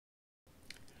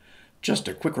Just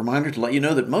a quick reminder to let you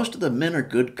know that most of the Men Are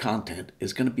Good content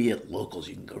is going to be at Locals.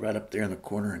 You can go right up there in the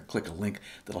corner and click a link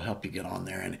that'll help you get on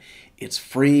there. And it's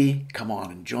free. Come on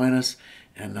and join us.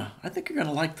 And I think you're going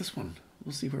to like this one.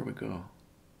 We'll see where we go.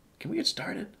 Can we get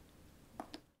started?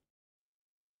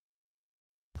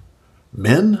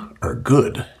 Men are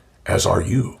good, as are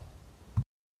you.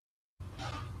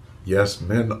 Yes,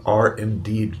 men are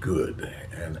indeed good,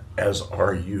 and as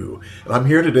are you. And I'm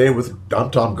here today with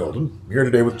Tom Golden. I'm here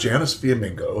today with Janice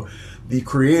Fiamengo, the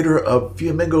creator of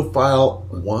Fiamengo File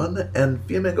 1 and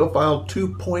Fiamengo File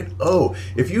 2.0.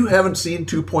 If you haven't seen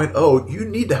 2.0, you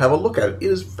need to have a look at it. It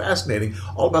is fascinating,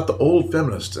 all about the old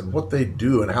feminists and what they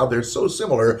do and how they're so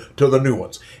similar to the new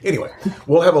ones. Anyway,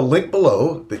 we'll have a link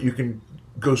below that you can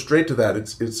go straight to that.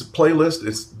 It's a playlist.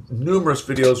 It's numerous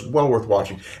videos, well worth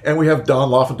watching. And we have Don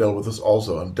Lofendale with us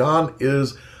also. And Don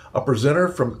is a presenter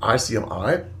from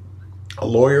ICMI, a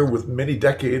lawyer with many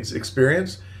decades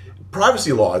experience.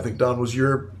 Privacy law, I think, Don, was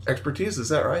your expertise. Is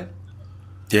that right?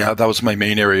 Yeah, that was my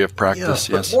main area of practice,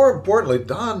 But yes. more importantly,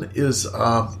 Don is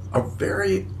a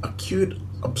very acute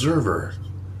observer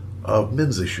of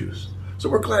men's issues. So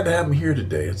we're glad to have him here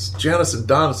today. It's Janice and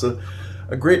Don. It's a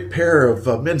great pair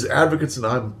of men's advocates, and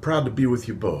I'm proud to be with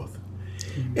you both.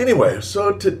 Anyway,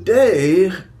 so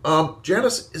today,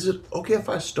 Janice, is it okay if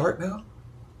I start now?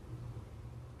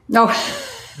 No.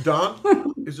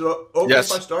 Don, is it okay Yes.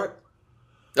 if I start?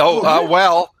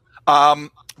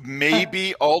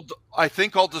 Maybe I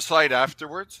think I'll decide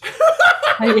afterwards.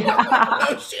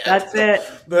 Yeah, that's it.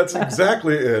 That's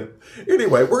exactly it.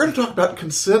 Anyway, we're going to talk about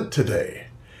consent today.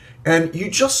 And you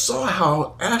just saw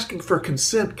how asking for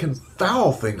consent can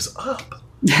foul things up.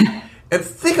 And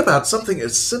think about something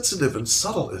as sensitive and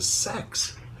subtle as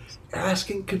sex.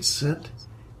 Asking consent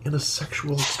in a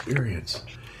sexual experience.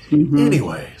 Mm-hmm.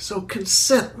 Anyway, so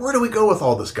consent. Where do we go with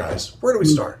all this, guys? Where do we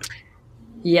start?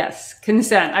 Yes,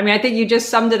 consent. I mean, I think you just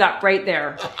summed it up right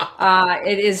there.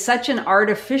 It is such an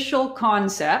artificial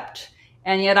concept.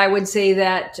 And yet I would say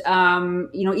that,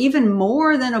 even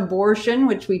more than abortion,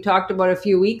 which we talked about a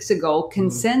few weeks ago,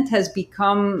 consent has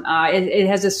become, it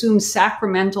has assumed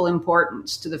sacramental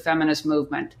importance to the feminist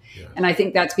movement. Yes. And I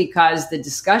think that's because the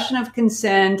discussion of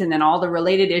consent and then all the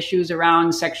related issues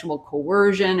around sexual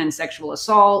coercion and sexual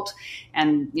assault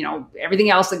and, everything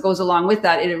else that goes along with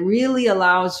that, it really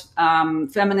allows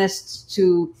feminists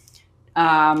to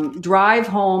drive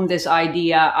home this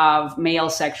idea of male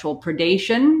sexual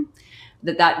predation,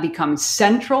 that becomes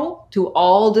central to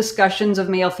all discussions of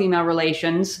male-female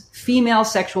relations. Female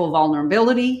sexual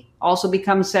vulnerability also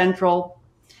becomes central.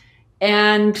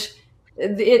 And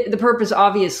the purpose,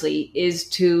 obviously, is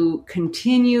to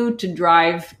continue to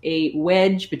drive a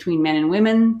wedge between men and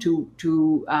women, to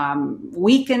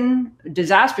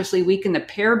disastrously weaken the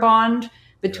pair bond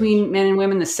between men and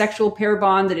women, the sexual pair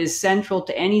bond that is central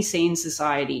to any sane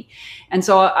society. And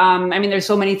so, there's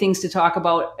so many things to talk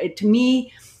about. To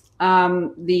me,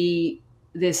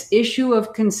 this issue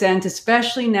of consent,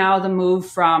 especially now the move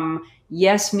from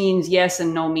yes means yes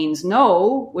and no means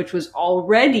no, which was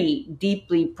already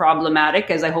deeply problematic,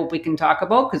 as I hope we can talk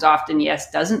about, because often yes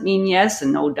doesn't mean yes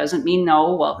and no doesn't mean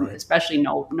no. Well, right. Especially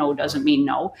no doesn't mean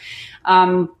no.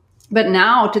 But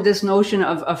now to this notion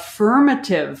of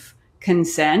affirmative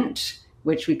consent,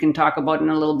 which we can talk about in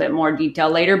a little bit more detail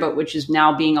later, but which is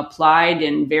now being applied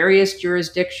in various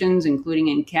jurisdictions, including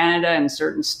in Canada and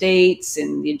certain states,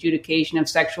 in the adjudication of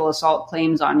sexual assault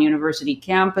claims on university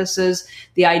campuses.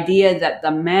 The idea that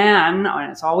the man,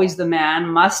 and it's always the man,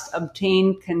 must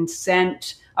obtain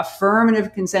consent,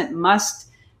 affirmative consent, must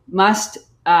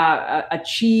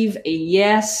achieve a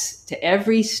yes to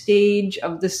every stage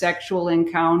of the sexual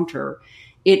encounter.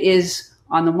 It is,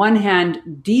 on the one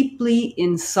hand, deeply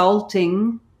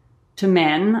insulting to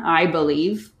men, I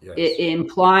believe, yes.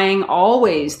 Implying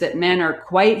always that men are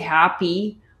quite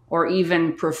happy or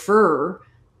even prefer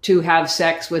to have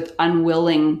sex with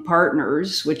unwilling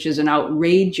partners, which is an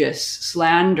outrageous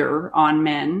slander on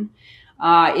men.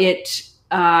 It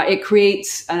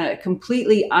creates a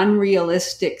completely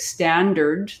unrealistic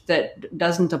standard that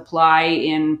doesn't apply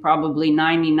in probably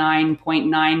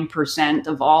 99.9%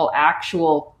 of all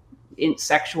actual in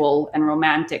sexual and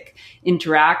romantic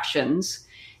interactions.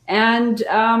 And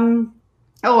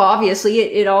obviously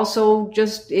it also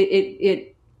just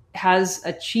it has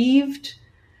achieved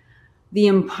the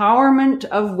empowerment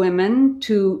of women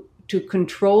to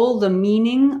control the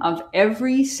meaning of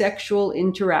every sexual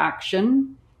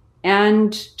interaction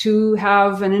and to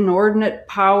have an inordinate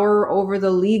power over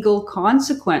the legal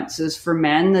consequences for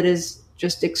men that is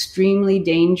just extremely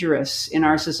dangerous in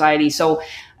our society. So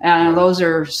those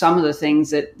are some of the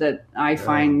things that I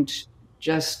find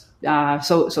just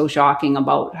so shocking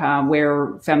about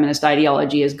where feminist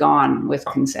ideology has gone with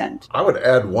consent. I would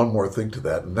add one more thing to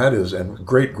that, and that is, and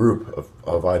great group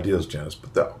of ideas, Janice,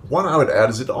 but the one I would add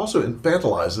is it also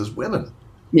infantilizes women.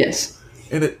 Yes.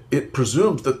 And it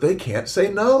presumes that they can't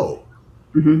say no.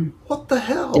 Mm-hmm. What the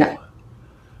hell? Yeah.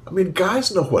 I mean,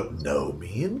 guys know what no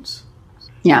means.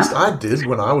 Yeah. At least I did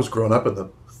when I was growing up in the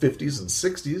 50s and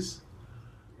 60s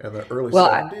and the early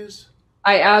 70s.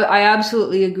 I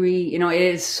absolutely agree. You know, it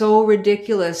is so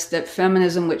ridiculous that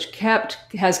feminism, which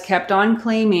has kept on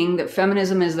claiming that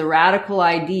feminism is the radical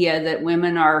idea that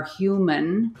women are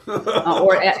human,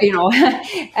 or you know,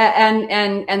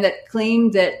 and that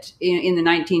claimed that in the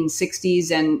 1960s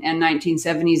and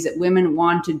 1970s that women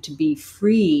wanted to be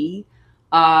free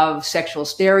of sexual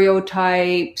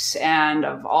stereotypes and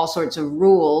of all sorts of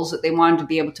rules, that they wanted to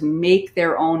be able to make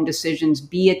their own decisions,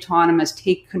 be autonomous,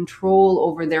 take control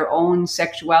over their own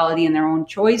sexuality and their own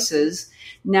choices,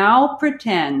 now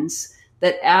pretends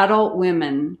that adult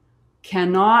women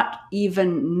cannot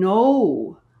even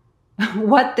know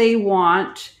what they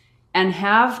want and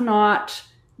have not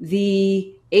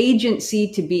the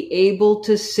agency to be able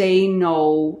to say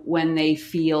no when they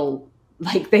feel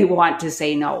like they want to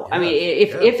say no. I mean,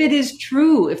 if it is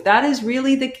true, if that is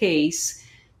really the case,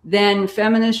 then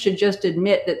feminists should just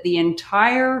admit that the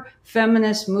entire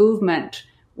feminist movement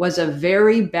was a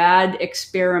very bad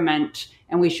experiment,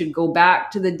 and we should go back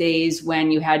to the days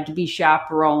when you had to be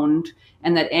chaperoned,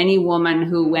 and that any woman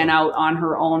who went out on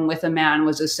her own with a man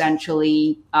was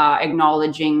essentially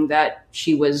acknowledging that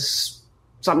she was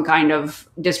some kind of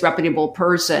disreputable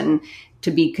person to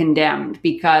be condemned,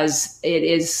 because it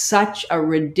is such a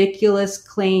ridiculous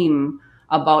claim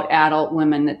about adult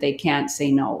women that they can't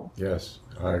say no. Yes,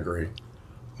 I agree.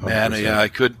 100%. Man, yeah, I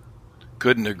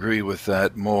couldn't agree with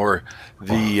that more.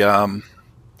 The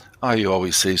you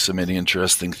always say so many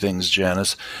interesting things,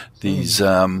 Janice. These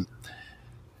the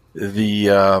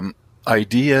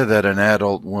idea that an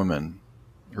adult woman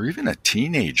or even a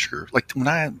teenager, like when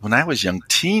I was young,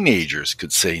 teenagers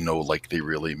could say no like they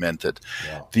really meant it.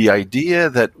 Yeah. The idea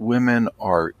that women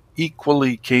are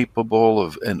equally capable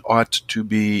of and ought to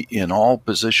be in all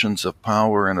positions of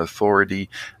power and authority,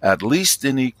 at least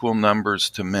in equal numbers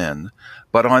to men,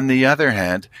 but on the other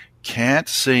hand, can't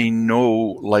say no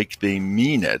like they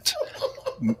mean it,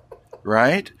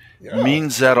 right? Yeah.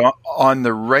 Means that on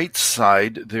the right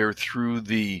side, they're through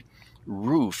the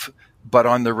roof. But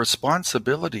on the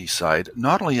responsibility side,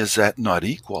 not only is that not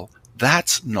equal,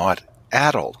 that's not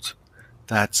adult.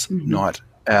 That's not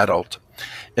adult.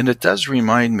 And it does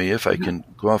remind me, if I can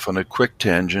go off on a quick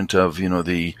tangent of,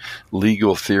 the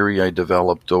legal theory I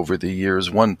developed over the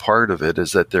years. One part of it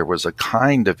is that there was a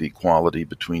kind of equality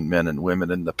between men and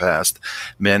women in the past.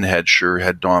 Men had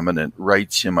dominant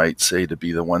rights, you might say, to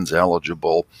be the ones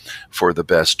eligible for the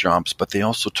best jobs, but they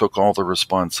also took all the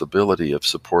responsibility of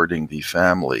supporting the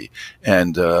family.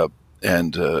 And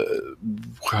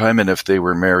women, if they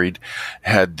were married,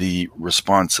 had the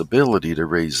responsibility to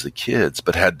raise the kids,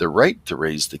 but had the right to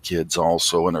raise the kids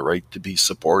also, and a right to be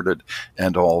supported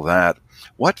and all that.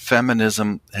 What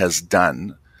feminism has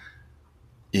done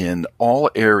in all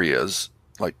areas,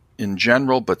 like in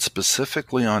general, but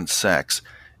specifically on sex,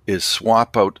 is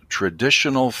swap out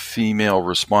traditional female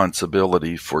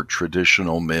responsibility for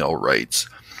traditional male rights.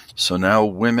 So now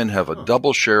women have a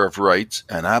double share of rights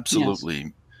and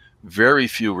absolutely very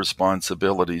few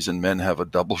responsibilities, and men have a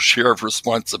double share of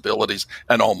responsibilities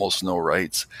and almost no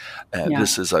rights. And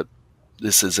this is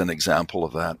an example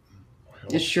of that.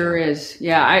 It sure is.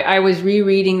 Yeah, I was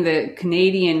rereading the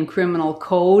Canadian Criminal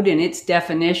Code and its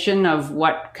definition of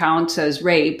what counts as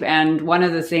rape. And one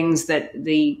of the things that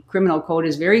the Criminal Code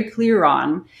is very clear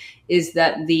on is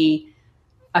that the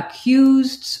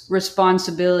accused's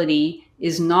responsibility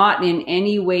is not in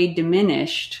any way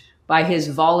diminished by his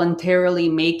voluntarily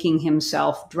making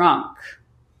himself drunk.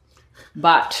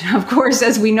 But of course,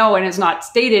 as we know, and it's not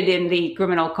stated in the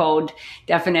criminal code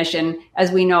definition,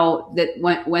 as we know that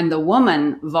when the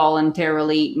woman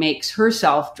voluntarily makes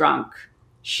herself drunk,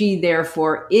 she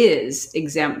therefore is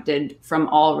exempted from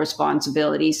all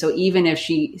responsibility. So even if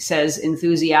she says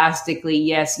enthusiastically,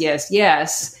 yes, yes,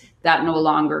 yes, that no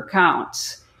longer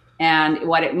counts. And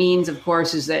what it means, of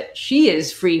course, is that she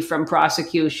is free from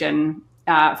prosecution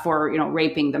for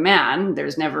raping the man.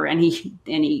 There's never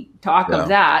any talk of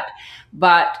that,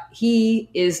 but he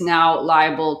is now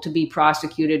liable to be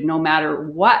prosecuted no matter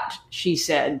what she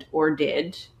said or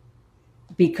did,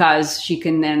 because she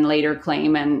can then later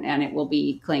claim, and it will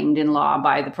be claimed in law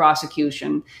by the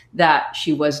prosecution, that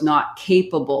she was not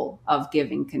capable of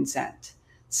giving consent.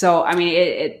 So I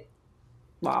mean,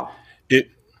 wow.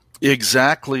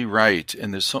 Exactly right.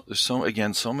 And there's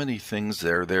so many things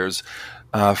there. There's,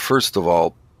 first of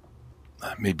all,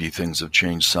 maybe things have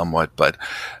changed somewhat, but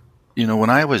when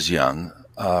I was young,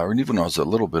 or even when I was a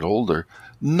little bit older,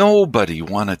 nobody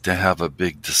wanted to have a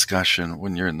big discussion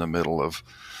when you're in the middle of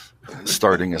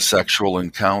starting a sexual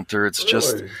encounter. It's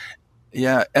just, Really?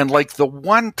 yeah. And like the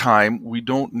one time we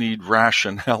don't need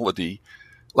rationality,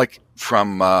 like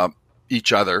from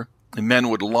each other, and men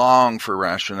would long for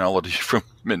rationality from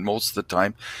women most of the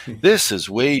time. This is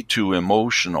way too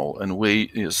emotional and way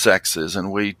sexist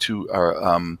and way too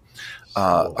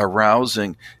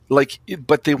arousing.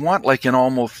 But they want like an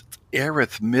almost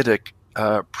arithmetic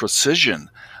precision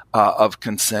of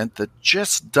consent that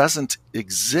just doesn't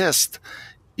exist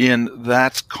in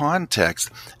that context.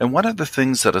 And one of the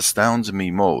things that astounds me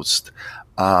most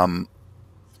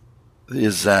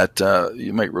is that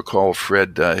you might recall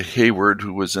Fred Hayward,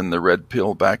 who was in the Red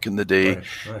Pill back in the day.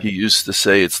 Right. He used to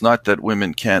say it's not that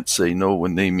women can't say no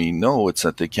when they mean no, it's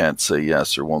that they can't say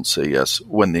yes or won't say yes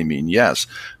when they mean yes,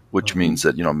 which means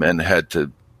that men had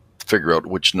to figure out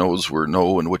which no's were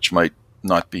no and which might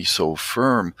not be so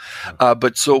firm.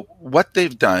 But so what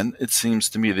they've done, it seems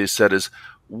to me, they said is,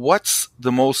 what's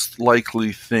the most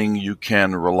likely thing you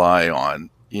can rely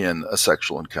on in a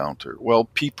sexual encounter? Well,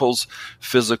 people's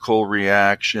physical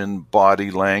reaction,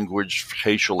 body language,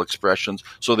 facial expressions.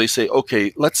 So they say,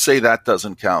 okay, let's say that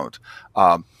doesn't count.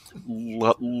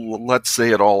 Let's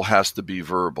say it all has to be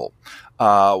verbal.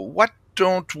 What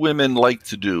don't women like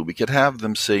to do? We could have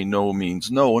them say no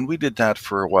means no, and we did that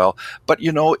for a while. But,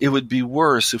 it would be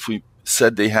worse if we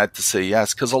said they had to say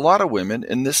yes, because a lot of women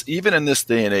even in this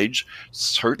day and age,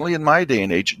 certainly in my day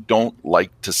and age, don't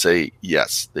like to say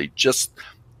yes. They just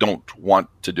don't want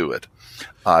to do it.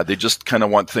 They just kind of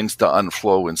want things to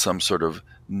unflow in some sort of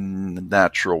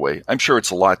natural way. I'm sure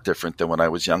it's a lot different than when I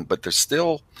was young, but there's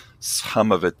still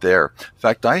some of it there. In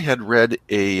fact, I had read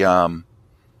an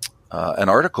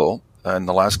article in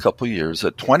the last couple of years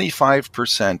that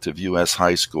 25% of U.S.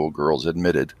 high school girls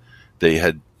admitted they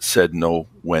had said no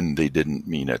when they didn't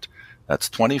mean it. That's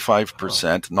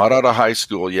 25%, not out of high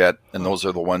school yet, and those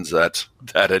are the ones that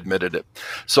admitted it.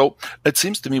 So it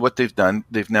seems to me what they've done,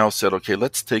 they've now said, okay,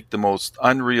 let's take the most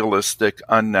unrealistic,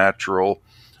 unnatural,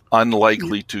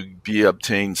 unlikely to be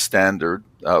obtained standard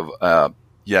of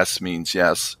yes means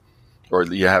yes, or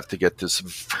you have to get this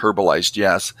verbalized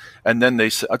yes, and then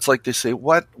it's like they say,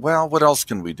 what else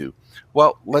can we do?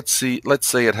 Well, let's say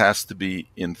it has to be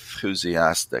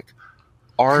enthusiastic.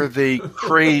 Are they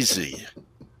crazy?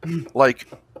 Yes,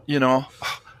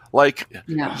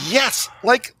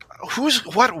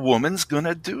 what woman's going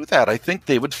to do that? I think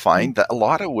they would find that a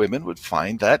lot of women would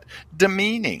find that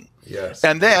demeaning. Yes.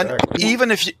 And then exactly.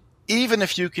 even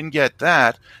if you can get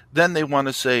that, then they want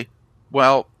to say,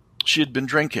 well, she had been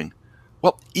drinking.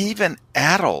 Well, even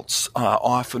adults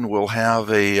often will have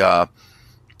a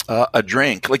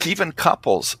drink. Like even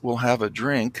couples will have a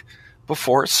drink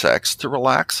before sex to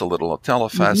relax a little. I'll tell a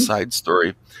fast side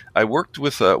story. I worked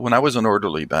with, when I was an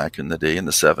orderly back in the day, in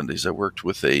the 70s, I worked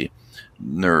with a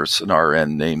nurse, an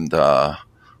RN named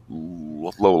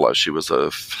Lola. She was a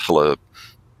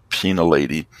Filipina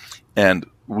lady. And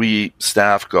we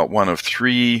staff got one of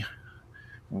 3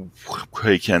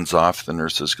 weekends off. The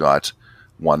nurses got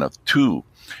one of 2.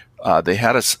 They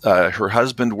had her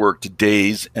husband worked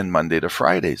days and Monday to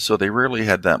Friday, so they rarely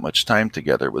had that much time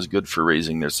together. It was good for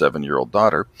raising their 7-year-old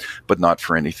daughter, but not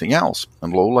for anything else.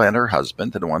 And Lola and her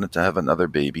husband had wanted to have another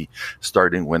baby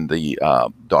starting when the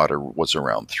daughter was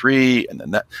around 3, and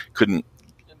then that couldn't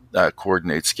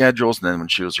coordinate schedules. And then when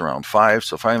she was around 5,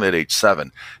 so finally at age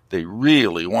 7, they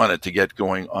really wanted to get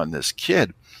going on this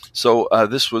kid. So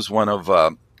this was one of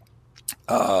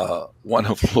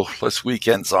Lola's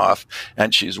weekends off,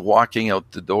 and she's walking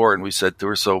out the door, and we said to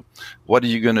her, so what are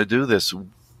you going to do this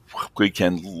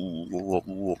weekend,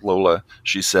 Lola?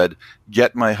 She said,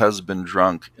 get my husband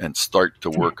drunk and start to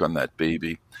work on that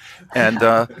baby. And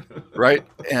right,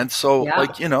 and so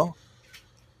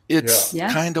it's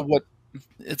kind of what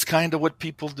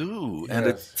people do, and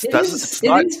it is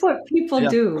what people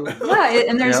do. Yeah,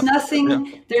 and there's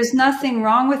nothing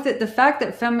wrong with it. The fact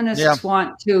that feminists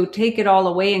want to take it all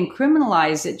away and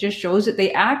criminalize it just shows that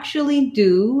they actually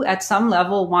do, at some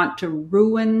level, want to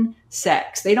ruin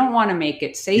sex. They don't want to make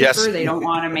it safer. Yes. They don't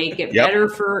want to make it better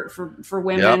for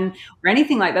women or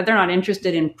anything like that. They're not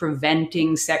interested in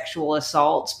preventing sexual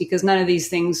assaults, because none of these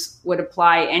things would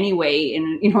apply anyway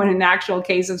in an actual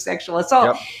case of sexual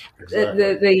assault.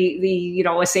 Exactly. The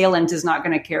assailant is not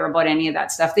going to care about any of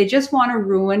that stuff. They just want to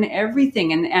ruin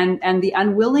everything, and the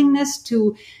unwillingness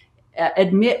to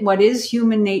admit what is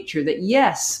human nature, that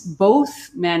yes,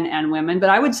 both men and women, but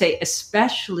I would say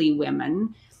especially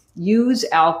women, use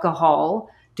alcohol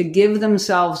to give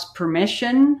themselves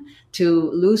permission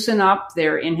to loosen up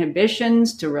their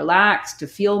inhibitions, to relax, to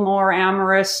feel more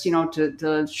amorous,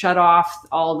 to shut off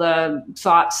all the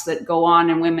thoughts that go on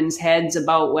in women's heads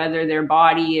about whether their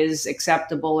body is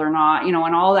acceptable or not, and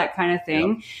all that kind of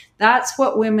thing. Yep. That's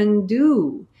what women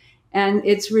do. And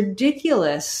it's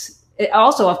ridiculous.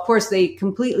 Also, of course, they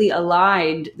completely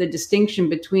allied the distinction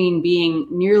between being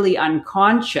nearly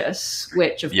unconscious,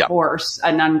 which, of course,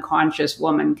 an unconscious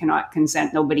woman cannot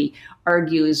consent. Nobody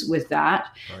argues with that.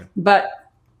 Right. But,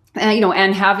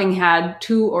 and having had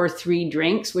 2 or 3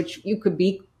 drinks, which you could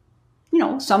be,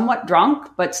 somewhat drunk,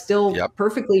 but still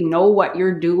perfectly know what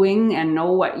you're doing and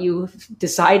know what you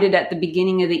decided at the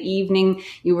beginning of the evening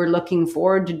you were looking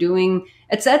forward to doing,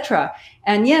 etc.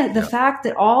 And the fact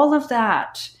that all of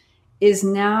that is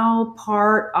now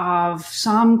part of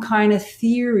some kind of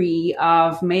theory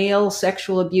of male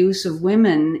sexual abuse of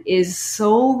women is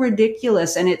so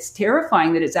ridiculous. And it's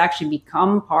terrifying that it's actually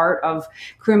become part of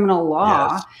criminal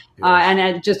law. Yes.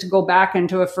 And just to go back and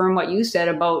to affirm what you said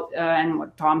about, and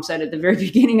what Tom said at the very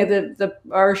beginning of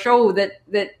our show, that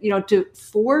to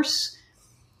force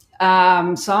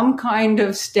some kind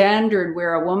of standard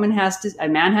where a man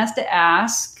has to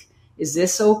ask, is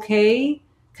this okay?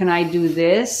 Can I do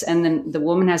this? And then the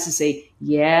woman has to say,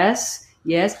 yes,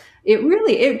 yes. It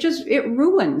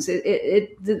ruins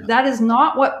it. That is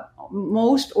not what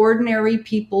most ordinary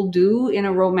people do in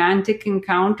a romantic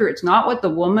encounter. It's not what the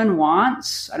woman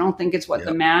wants. I don't think it's what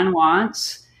the man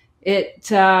wants.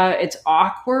 It's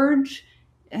awkward.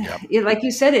 Like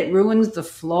you said, it ruins the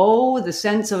flow, the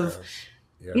sense of,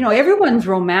 everyone's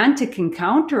romantic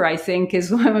encounter, I think, is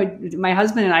my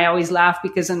husband and I always laugh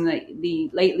because in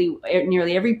the lately,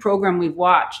 nearly every program we've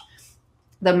watched,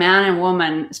 the man and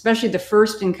woman, especially the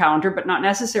first encounter, but not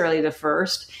necessarily the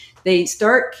first, they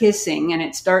start kissing and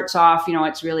it starts off,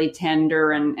 it's really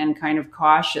tender and kind of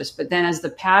cautious. But then as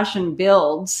the passion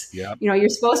builds, you're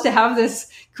supposed to have this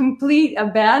complete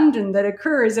abandon that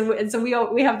occurs. And so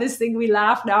we have this thing, we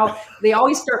laugh now. They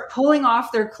always start pulling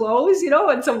off their clothes,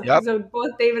 and so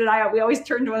both David and I, we always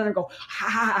turn to one another and go, ha,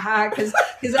 ha, ha, because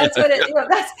that's what it,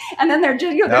 that's, and then they're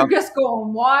just, they're just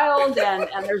going wild and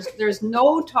there's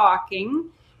no talking.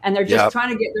 And they're just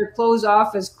trying to get their clothes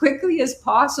off as quickly as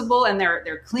possible, and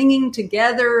they're clinging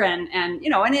together, and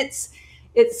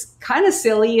it's kind of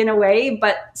silly in a way.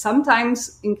 But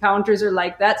sometimes encounters are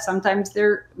like that. Sometimes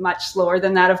they're much slower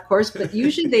than that, of course. But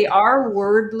usually they are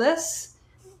wordless,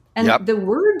 and the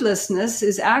wordlessness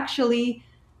is actually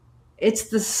it's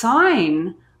the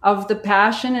sign of the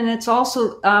passion, and it's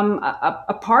also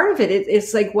a part of it.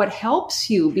 It's like what helps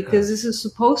you, because this is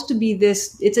supposed to be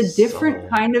this. It's a different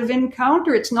kind of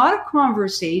encounter. It's not a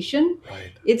conversation.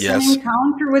 Right. It's an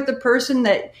encounter with the person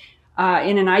that,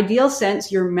 in an ideal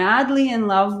sense, you're madly in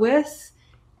love with,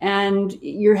 and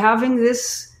you're having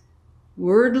this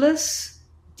wordless,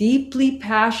 deeply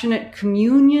passionate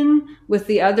communion with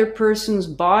the other person's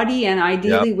body, and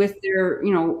ideally with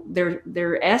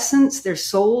their essence, their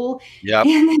soul.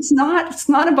 And it's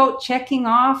not about checking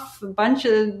off a bunch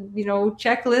of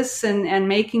checklists and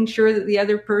making sure that the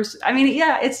other person. I mean,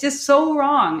 it's just so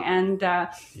wrong. And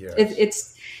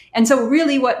and so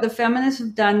really, what the feminists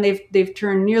have done, they've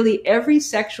turned nearly every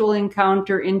sexual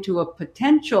encounter into a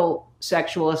potential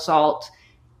sexual assault.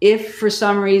 If for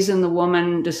some reason the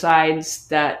woman decides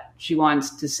that she wants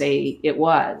to say it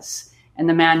was, and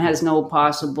the man has no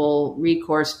possible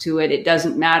recourse to it, it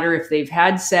doesn't matter if they've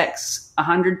had sex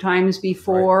 100 times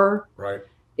before. Right.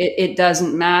 It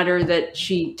doesn't matter that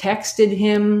she texted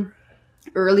him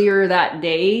earlier that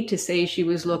day to say she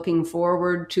was looking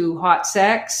forward to hot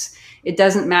sex. It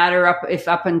doesn't matter if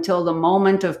up until the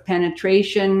moment of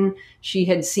penetration she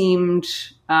had seemed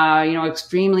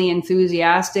extremely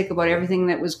enthusiastic about everything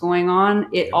that was going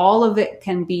on. All of it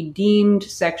can be deemed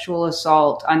sexual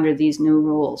assault under these new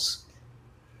rules.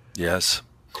 Yes.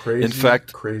 Crazy, in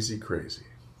fact, crazy.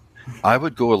 I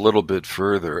would go a little bit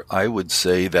further. I would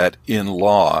say that in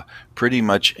law, pretty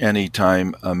much any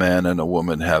time a man and a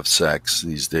woman have sex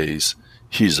these days,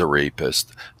 he's a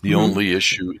rapist. The only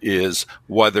issue is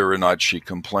whether or not she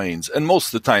complains. And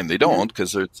most of the time they don't,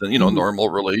 because it's a normal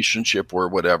relationship or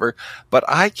whatever. But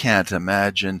I can't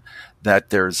imagine that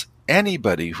there's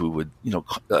anybody who would,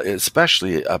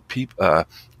 especially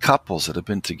couples that have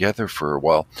been together for a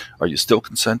while. Are you still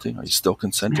consenting? Are you still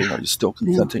consenting? Are you still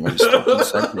consenting? Are you still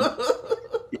consenting?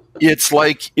 It's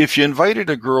like if you invited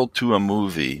a girl to a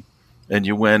movie and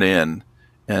you went in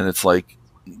and it's like,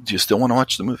 do you still want to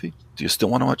watch the movie? Do you still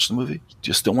want to watch the movie? Do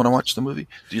you still want to watch the movie?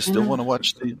 Do you still want to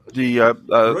watch the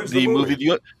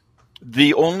movie?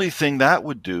 The only thing that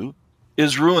would do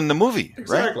is ruin the movie,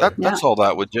 Exactly. right? That's all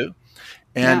that would do.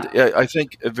 And I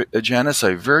think, Janice,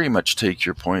 I very much take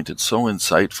your point. It's so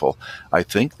insightful. I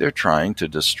think they're trying to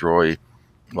destroy,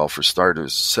 well, for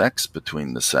starters, sex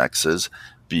between the sexes,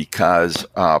 because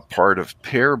part of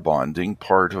pair bonding,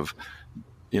 part of,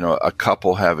 a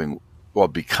couple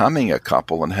becoming a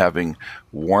couple and having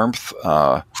warmth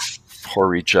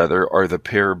for each other are the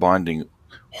pair bonding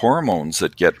hormones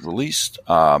that get released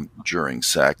during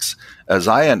sex. As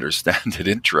I understand it,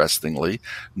 interestingly,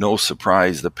 no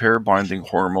surprise, the pair bonding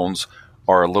hormones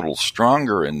are a little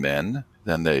stronger in men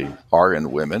than they are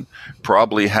in women.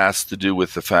 Probably has to do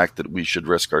with the fact that we should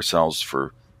risk ourselves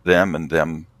for them and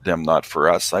them not for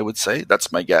us, I would say.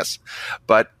 That's my guess.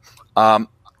 But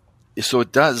so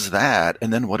it does that.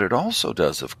 And then what it also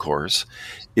does, of course,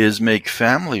 is make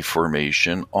family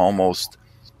formation almost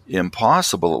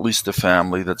impossible, at least a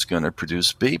family that's going to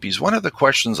produce babies. One of the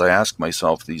questions I ask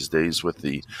myself these days with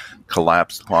the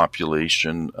collapsed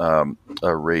population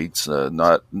rates,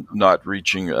 not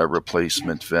reaching a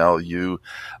replacement value,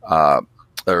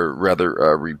 or rather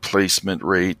a replacement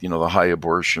rate, the high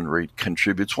abortion rate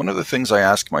contributes. One of the things I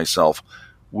ask myself,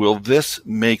 will this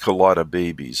make a lot of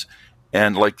babies?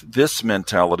 And like this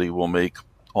mentality will make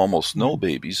almost no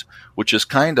babies, which is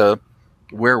kind of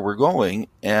where we're going.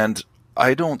 And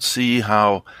I don't see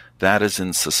how that is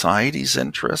in society's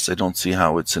interest. I don't see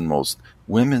how it's in most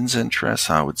women's interests,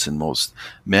 how it's in most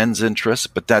men's interests,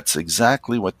 but that's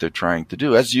exactly what they're trying to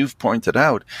do. As you've pointed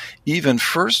out, even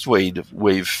first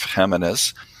wave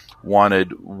feminists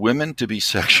wanted women to be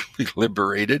sexually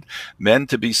liberated, men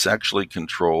to be sexually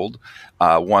controlled,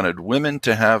 wanted women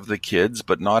to have the kids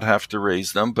but not have to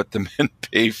raise them, but the men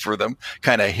pay for them,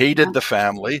 kind of hated the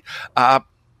family.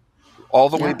 All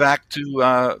the way back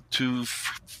to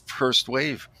first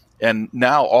wave. And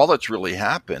now all that's really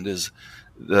happened is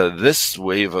this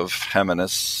wave of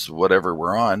feminists, whatever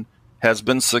we're on, has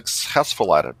been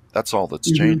successful at it. That's all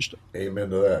that's changed. Amen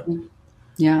to that.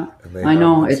 Yeah, I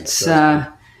know. It's,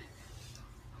 the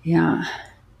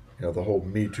whole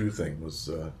Me Too thing was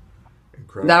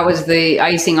incredible. That was the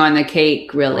icing on the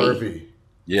cake, really. Harvey.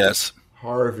 Yes.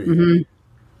 Harvey. Mm-hmm.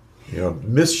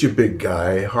 Miss you, big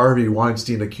guy. Harvey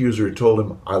Weinstein accuser told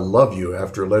him, "I love you,"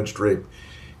 after alleged rape.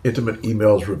 Intimate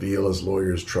emails reveal as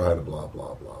lawyers try to blah,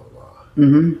 blah, blah, blah.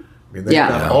 Mm-hmm. I mean, they've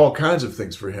got all kinds of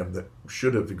things for him that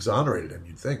should have exonerated him,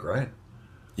 you'd think, right?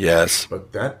 Yes.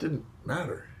 But that didn't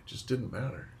matter. It just didn't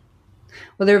matter.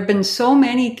 Well, there have been so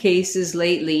many cases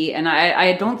lately, and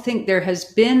I don't think there has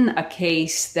been a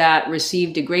case that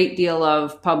received a great deal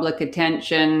of public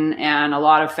attention and a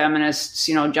lot of feminists,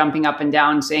 jumping up and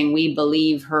down saying, we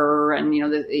believe her. And,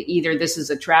 either this is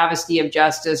a travesty of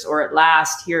justice or at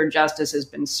last here justice has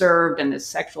been served and the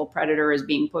sexual predator is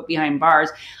being put behind bars.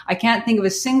 I can't think of a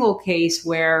single case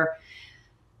where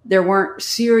there weren't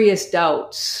serious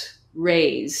doubts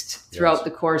raised throughout the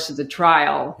course of the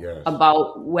trial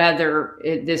about whether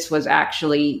this was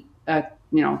actually,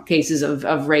 cases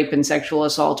of rape and sexual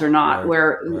assault or not,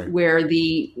 where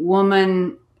the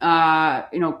woman,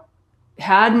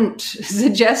 hadn't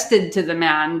suggested to the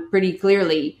man pretty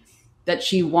clearly that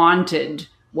she wanted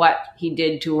what he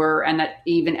did to her, and that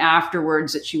even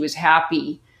afterwards that she was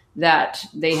happy that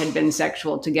they had been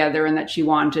sexual together and that she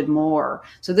wanted more.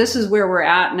 So this is where we're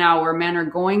at now, where men are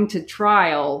going to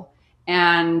trial.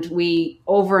 And we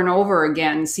over and over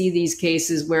again see these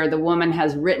cases where the woman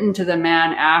has written to the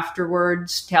man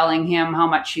afterwards, telling him how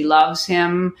much she loves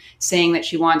him, saying that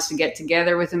she wants to get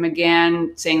together with him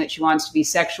again, saying that she wants to be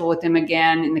sexual with him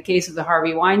again. In the case of the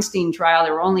Harvey Weinstein trial,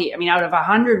 there were only, out of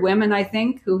 100 women, I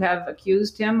think, who have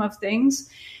accused him of things,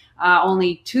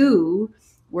 only 2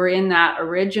 were in that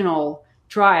original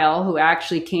trial who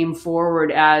actually came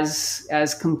forward as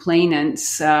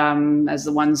complainants, as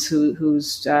the ones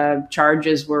whose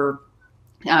charges were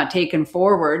taken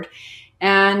forward.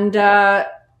 And,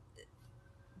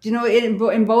 in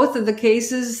both of the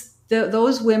cases,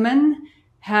 those women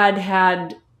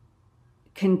had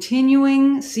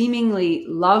continuing, seemingly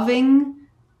loving,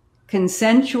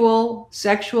 consensual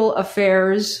sexual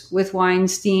affairs with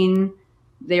Weinstein.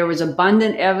 There was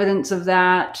abundant evidence of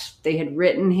that. They had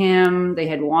written him. They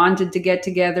had wanted to get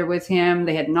together with him.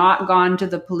 They had not gone to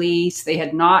the police. They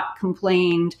had not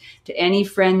complained to any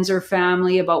friends or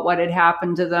family about what had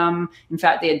happened to them. In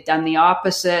fact, they had done the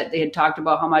opposite. They had talked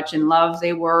about how much in love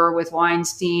they were with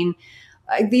Weinstein.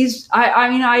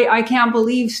 I can't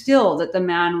believe still that the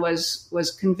man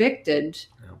was convicted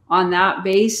on that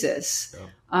basis.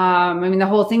 I mean, the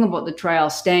whole thing about the trial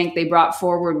stank. They brought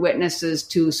forward witnesses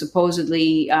to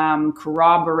supposedly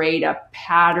corroborate a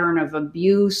pattern of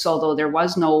abuse, although there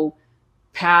was no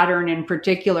pattern in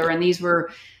particular. And these were,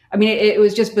 I mean, it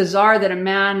was just bizarre that a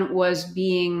man was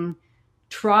being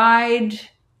tried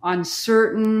on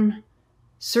certain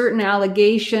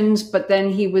allegations, but then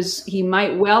he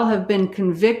might well have been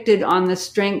convicted on the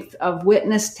strength of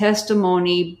witness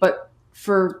testimony, but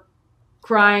for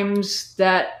crimes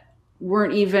that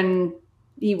weren't even,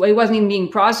 he wasn't even being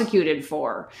prosecuted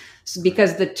for,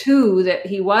 because the two that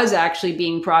he was actually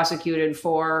being prosecuted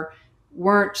for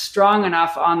weren't strong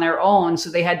enough on their own. So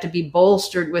they had to be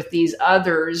bolstered with these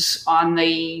others on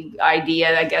the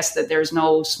idea, I guess, that there's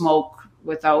no smoke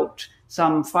without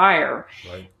some fire.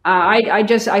 Right.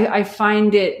 I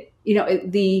find it,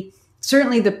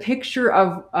 certainly the picture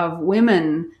of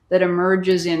women that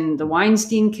emerges in the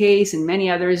Weinstein case and many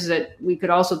others that we could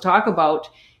also talk about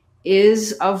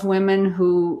is of women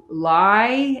who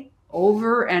lie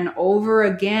over and over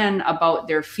again about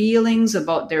their feelings,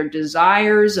 about their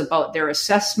desires, about their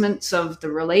assessments of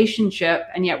the relationship.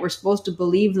 And yet we're supposed to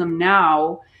believe them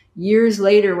now, years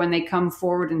later, when they come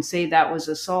forward and say that was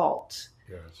assault.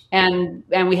 Yes. And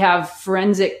we have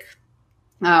forensic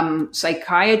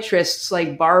psychiatrists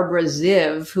like Barbara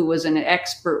Ziv, who was an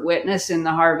expert witness in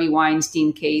the Harvey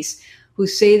Weinstein case, who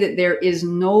say that there is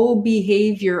no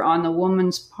behavior on the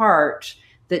woman's part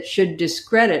that should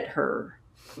discredit her.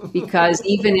 Because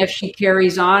even if she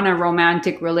carries on a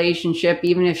romantic relationship,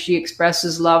 even if she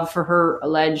expresses love for her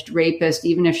alleged rapist,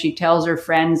 even if she tells her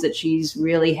friends that she's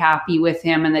really happy with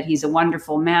him and that he's a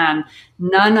wonderful man,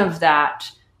 none of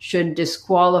that should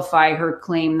disqualify her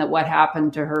claim that what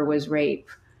happened to her was rape.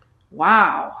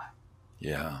 Wow.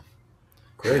 Yeah.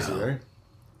 Crazy, yeah.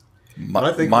 Right?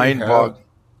 I think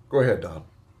go ahead, Don.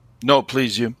 No,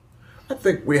 please, you. I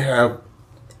think we have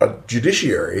a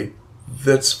judiciary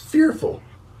that's fearful.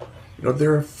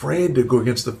 They're afraid to go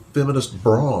against the feminist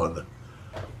brawn.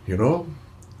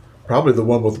 Probably the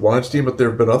one with Weinstein, but there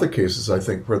have been other cases, I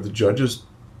think, where the judges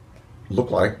look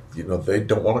like, they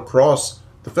don't want to cross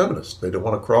the feminists. They don't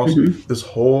want to cross this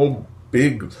whole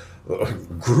big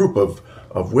group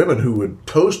of women who would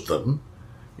toast them,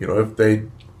 if they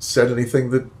said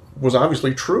anything that was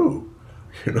obviously true,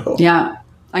 Yeah.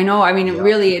 I know. I mean,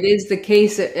 really, it is the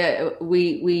case.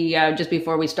 We just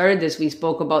before we started this, we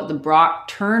spoke about the Brock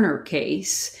Turner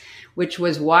case, which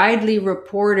was widely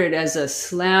reported as a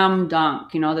slam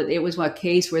dunk, that it was a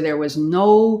case where there was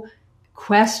no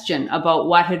question about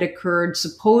what had occurred.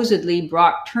 Supposedly,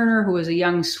 Brock Turner, who was a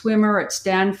young swimmer at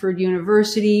Stanford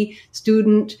University,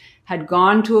 student, had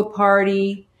gone to a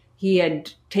party. He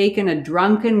had taken a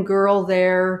drunken girl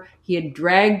there. He had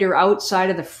dragged her outside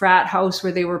of the frat house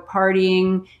where they were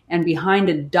partying and behind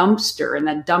a dumpster. And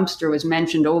that dumpster was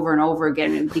mentioned over and over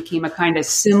again. It became a kind of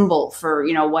symbol for,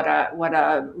 what a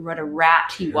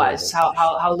rat he was,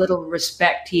 how little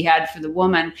respect he had for the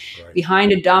woman. Right.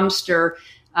 Behind a dumpster,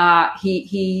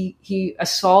 he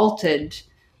assaulted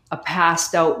a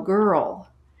passed out girl.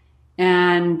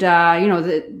 And,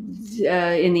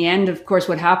 in the end, of course,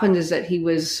 what happened is that he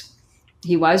was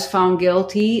found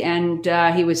guilty, and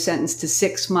he was sentenced to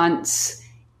 6 months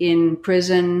in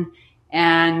prison.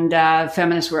 And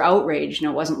feminists were outraged. It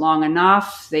wasn't long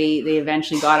enough. They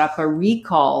eventually got up a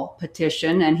recall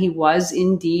petition, and he was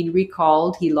indeed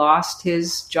recalled. He lost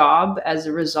his job as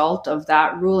a result of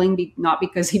that ruling, not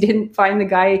because he didn't find the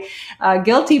guy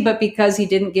guilty, but because he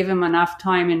didn't give him enough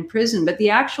time in prison. But the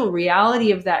actual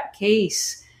reality of that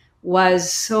case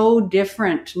was so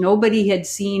different. Nobody had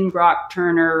seen Brock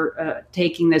Turner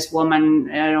taking this woman,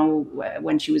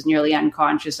 when she was nearly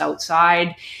unconscious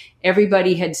outside.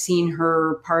 Everybody had seen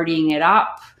her partying it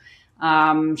up.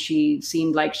 She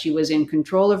seemed like she was in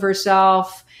control of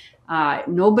herself.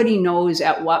 Nobody knows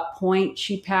at what point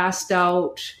she passed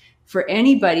out. For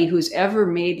anybody who's ever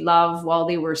made love while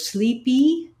they were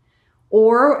sleepy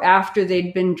or after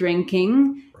they'd been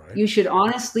drinking, right, you should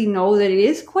honestly know that it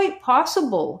is quite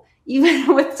possible.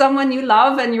 Even with someone you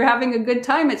love and you're having a good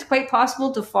time, it's quite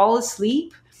possible to fall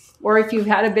asleep. Or if you've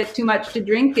had a bit too much to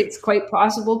drink, it's quite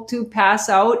possible to pass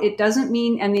out. It doesn't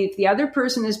mean, and if the other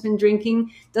person has been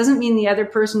drinking, doesn't mean the other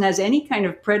person has any kind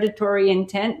of predatory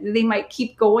intent. They might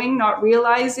keep going, not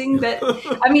realizing that.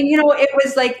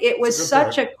 It was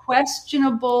such a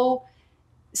questionable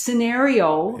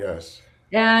scenario. Yes.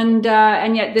 And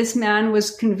yet this man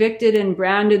was convicted and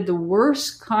branded the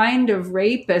worst kind of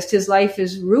rapist. His life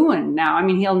is ruined now. I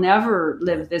mean, he'll never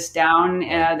live this down.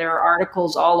 There are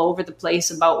articles all over the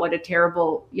place about what a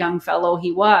terrible young fellow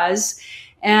he was.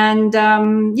 And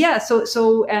the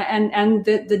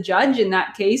judge in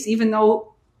that case, even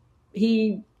though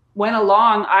he went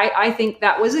along, I think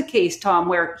that was a case, Tom,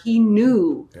 where he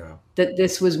knew that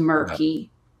this was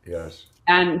murky. Yes.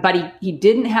 But he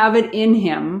didn't have it in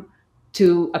him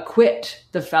to acquit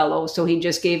the fellow. So he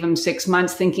just gave him 6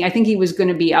 months, thinking, I think he was going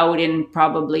to be out in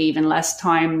probably even less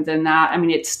time than that. I mean,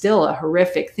 it's still a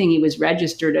horrific thing. He was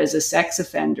registered as a sex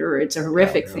offender. It's a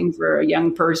horrific thing for a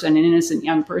young person, an innocent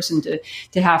young person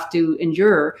to have to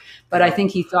endure. But I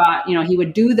think he thought, he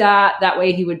would do that. That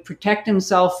way he would protect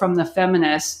himself from the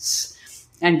feminists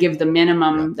and give the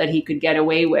minimum that he could get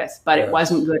away with. But it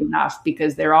wasn't good enough,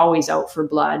 because they're always out for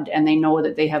blood, and they know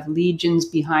that they have legions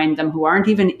behind them who aren't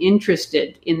even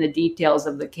interested in the details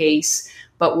of the case,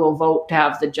 but will vote to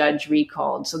have the judge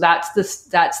recalled. So that's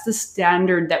the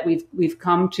standard that we've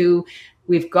come to.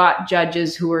 We've got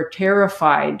judges who are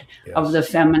terrified of the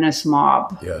feminist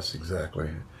mob. Yes,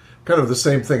 exactly. Kind of the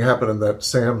same thing happened in that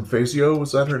Sam Fazio,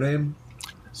 was that her name?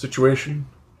 Situation?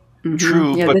 Mm-hmm.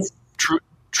 True, but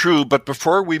True, but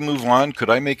before we move on, could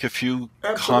I make a few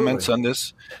comments on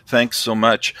this? Thanks so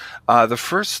much. The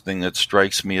first thing that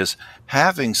strikes me is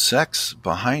having sex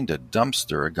behind a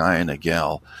dumpster, a guy and a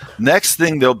gal. Next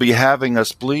thing, they'll be having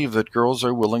us believe that girls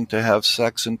are willing to have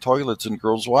sex in toilets and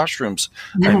girls' washrooms.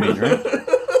 I mean, right?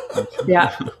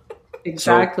 Yeah,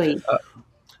 exactly.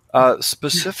 So,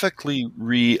 specifically,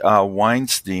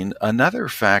 Weinstein, another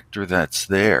factor that's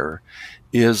there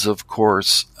is, of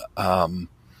course,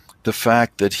 the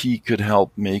fact that he could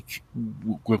help make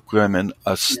women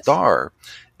a star.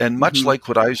 And much like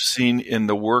what I've seen in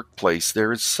the workplace,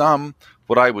 there is some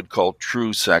what I would call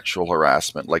true sexual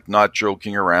harassment, like not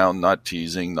joking around, not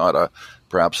teasing, not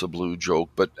perhaps a blue joke,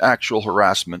 but actual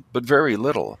harassment, but very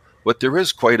little. What there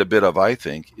is quite a bit of, I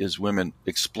think, is women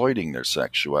exploiting their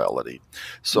sexuality.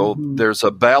 So there's a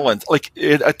balance.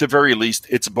 At the very least,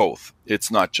 it's both.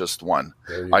 It's not just one.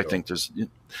 I think there's...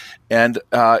 And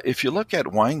if you look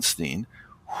at Weinstein,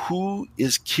 who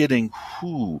is kidding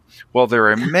who? Well, there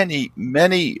are many,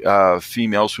 many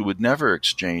females who would never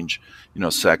exchange,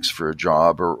 sex for a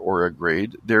job or a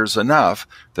grade. There's enough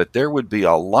that there would be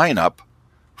a lineup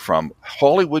from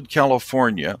Hollywood,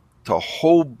 California to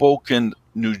Hoboken,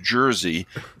 New Jersey,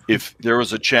 if there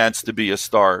was a chance to be a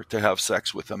star to have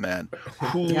sex with a man.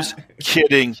 Who's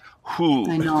kidding who?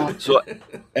 I know. So,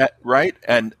 right?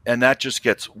 And that just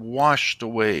gets washed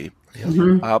away.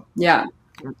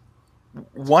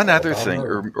 One other thing,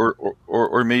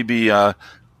 or maybe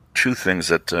two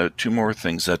more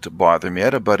things that bother me. I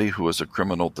had a buddy who was a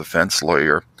criminal defense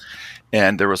lawyer,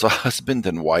 and there was a husband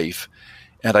and wife,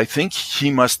 and I think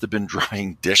he must have been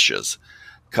drying dishes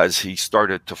because he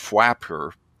started to flap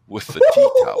her with the tea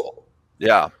towel.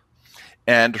 Yeah.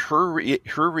 And her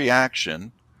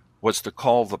reaction was to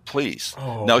call the police.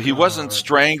 Now, he wasn't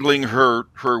strangling her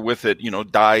with it,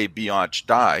 die, biatch,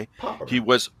 die. He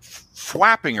was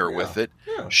flapping her with it.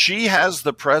 Yeah. She has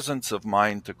the presence of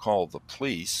mind to call the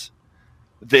police.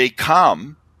 They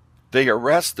come, they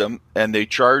arrest him, and they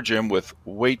charge him with,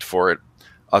 wait for it,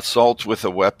 assault with a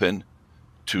weapon,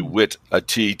 to wit, a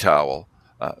tea towel.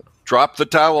 Drop the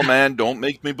towel, man. Don't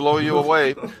make me blow you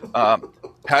away.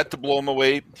 Had to blow him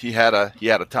away. He had a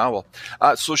towel.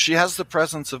 So she has the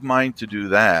presence of mind to do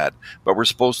that. But we're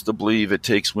supposed to believe it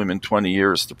takes women 20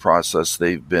 years to process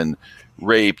they've been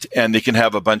raped, and they can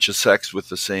have a bunch of sex with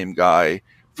the same guy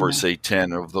for, say,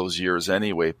 10 of those years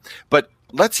anyway. But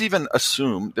let's even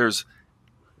assume there's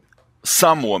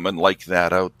some woman like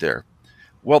that out there.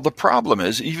 Well, the problem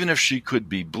is, even if she could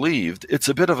be believed, it's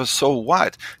a bit of a so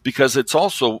what, because it's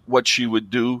also what she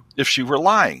would do if she were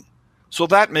lying. So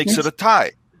that makes it a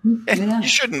tie. And you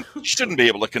shouldn't be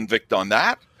able to convict on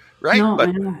that, right? No, but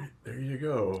I know. There you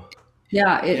go.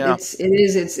 Yeah, it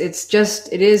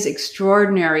is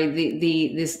extraordinary.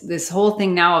 This whole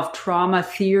thing now of trauma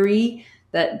theory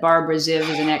that Barbara Ziv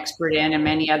is an expert in, and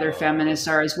many other feminists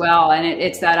are as well. And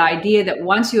it's that idea that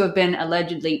once you have been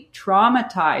allegedly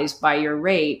traumatized by your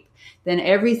rape, then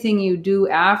everything you do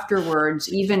afterwards,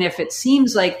 even if it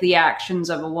seems like the actions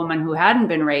of a woman who hadn't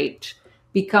been raped,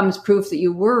 becomes proof that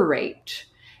you were raped.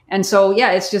 And so,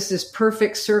 it's just this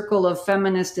perfect circle of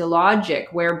feminist illogic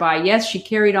whereby, yes, she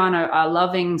carried on a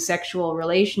loving sexual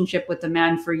relationship with the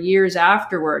man for years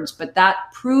afterwards, but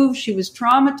that proves she was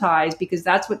traumatized, because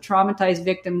that's what traumatized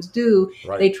victims do.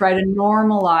 Right. They try to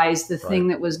normalize the thing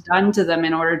that was done to them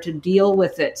in order to deal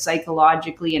with it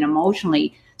psychologically and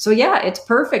emotionally. So, it's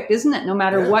perfect, isn't it? No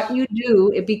matter what you do,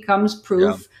 it becomes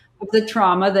proof of the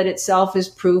trauma that itself is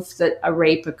proof that a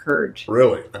rape occurred.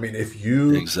 Really? I mean, if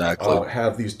you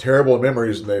have these terrible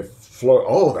memories and they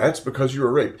flow, that's because you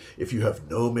were raped. If you have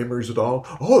no memories at all,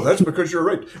 that's because you're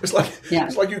raped. It's like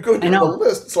you go down the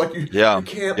list. It's like you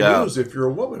can't lose if you're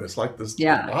a woman. It's like this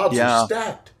odds are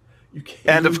stacked. You can't.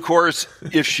 And of course,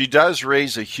 if she does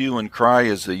raise a hue and cry,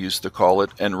 as they used to call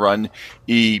it, and run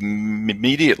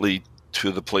immediately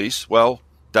to the police, well,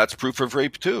 that's proof of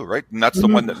rape too, right? And that's the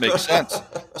one that makes sense.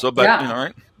 So, but Yeah. you know,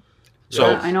 right?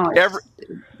 So I know.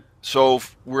 so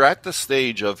we're at the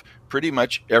stage of pretty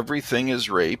much everything is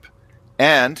rape,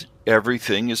 and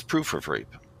everything is proof of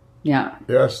rape. Yeah.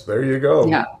 Yes, there you go.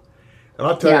 Yeah. And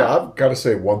I'll tell you, I've got to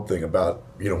say one thing about,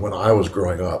 when I was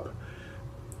growing up,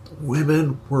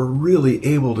 women were really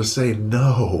able to say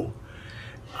no.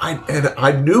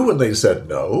 I knew when they said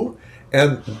no,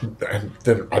 and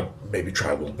then I'd maybe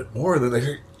try a little bit more, and then they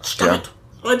say, stop it.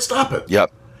 I'd stop it.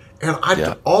 Yep. And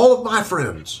all of my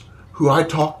friends who I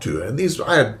talked to, and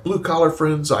I had blue-collar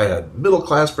friends, I had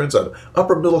middle-class friends, I had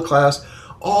upper-middle class,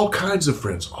 all kinds of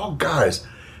friends, all guys.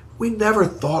 We never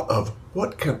thought of,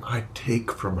 what can I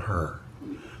take from her?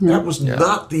 That was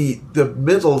not the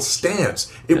middle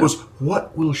stance. It was,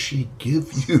 what will she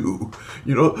give you?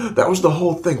 That was the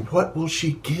whole thing. What will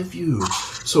she give you?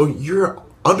 So you're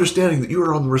understanding that you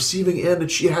are on the receiving end and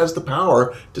she has the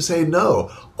power to say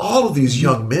no. All of these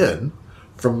young men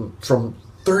from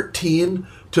 13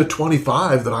 to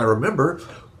 25 that I remember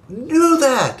knew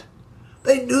that.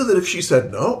 They knew that if she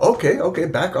said no, okay,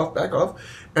 back off.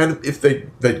 And if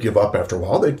they'd give up after a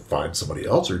while, they'd find somebody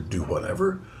else or do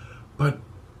whatever. But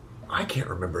I can't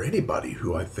remember anybody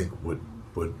who I think would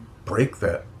break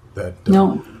that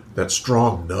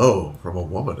strong no from a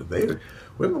woman. And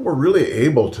women were really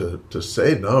able to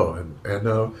say no, and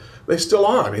they still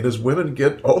are. I mean, as women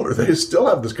get older, they still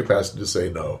have this capacity to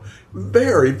say no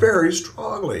very, very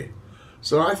strongly.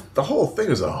 So the whole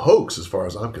thing is a hoax as far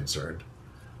as I'm concerned.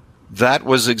 That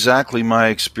was exactly my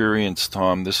experience,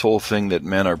 Tom. This whole thing that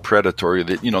men are predatory,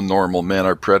 that, normal men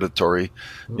are predatory,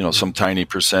 some tiny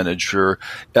percentage, sure.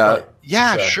 Right.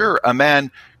 Yeah, exactly. Sure. A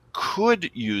man could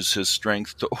use his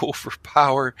strength to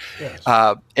overpower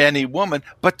any woman,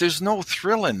 but there's no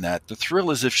thrill in that. The thrill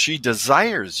is if she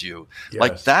desires you. Yes.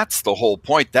 Like, that's the whole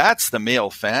point. That's the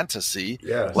male fantasy.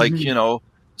 Yes. Like,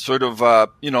 sort of,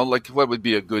 like what would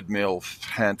be a good male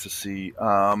fantasy?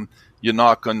 You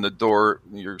knock on the door.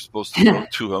 You're supposed to go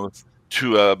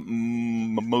to a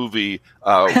movie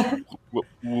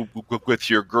with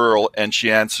your girl, and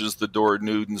she answers the door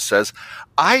nude and says,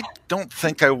 "I don't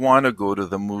think I want to go to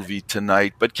the movie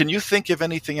tonight, but can you think of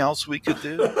anything else we could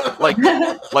do?" Like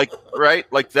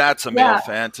right? Like, that's a male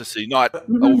fantasy, not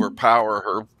overpower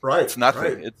her. Right. It's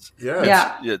nothing. Right. It's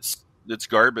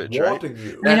garbage. Wanting right?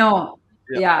 you. I know.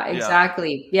 Yeah,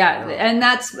 exactly. Yeah. And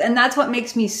that's what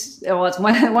makes me, it's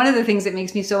one of the things that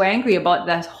makes me so angry about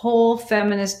that whole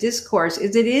feminist discourse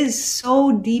is it is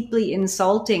so deeply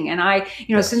insulting. And I,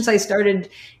 since I started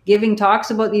giving talks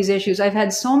about these issues, I've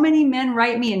had so many men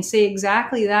write me and say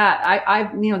exactly that.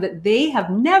 That they have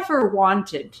never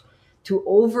wanted to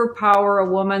overpower a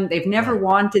woman. They've never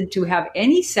wanted to have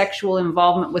any sexual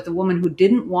involvement with a woman who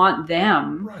didn't want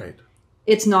them. Right.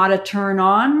 It's not a turn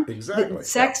on. Exactly.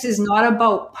 Sex is not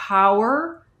about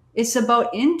power. It's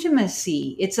about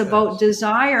intimacy. It's about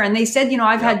desire. And they said,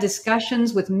 I've had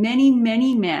discussions with many,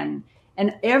 many men,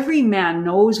 and every man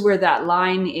knows where that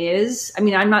line is. I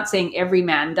mean, I'm not saying every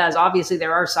man does. Obviously,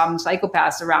 there are some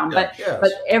psychopaths around, but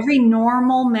every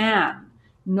normal man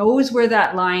knows where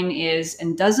that line is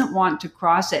and doesn't want to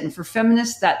cross it. And for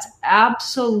feminists, that's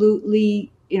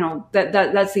absolutely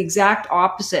that's the exact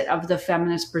opposite of the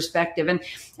feminist perspective. And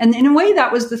in a way,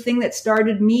 that was the thing that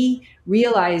started me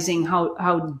realizing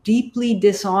how deeply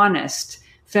dishonest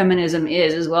feminism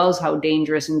is, as well as how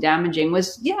dangerous and damaging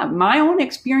was, my own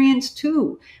experience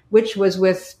too, which was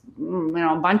with,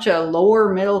 a bunch of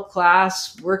lower middle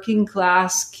class, working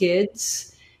class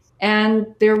kids.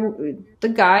 And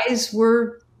the guys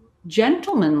were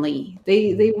gentlemanly.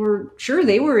 They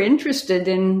were interested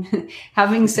in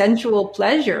having sensual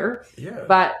pleasure,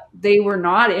 but they were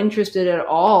not interested at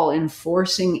all in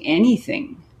forcing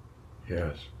anything.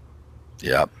 Yes.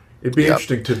 Yeah. It'd be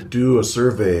interesting to do a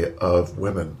survey of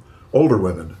women, older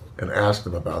women, and ask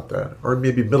them about that, or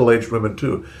maybe middle-aged women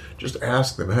too. Just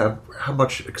ask them, how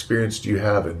much experience do you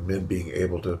have in men being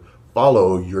able to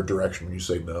follow your direction when you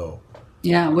say no?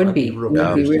 Yeah, it would be. But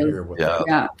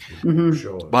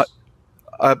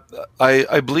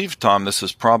I believe, Tom, this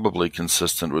is probably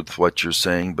consistent with what you're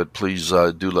saying, but please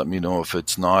do let me know if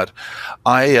it's not.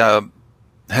 I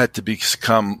had to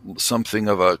become something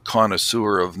of a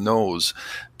connoisseur of no's,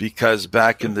 because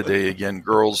back in the day, again,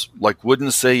 girls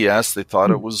wouldn't say yes. They thought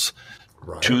it was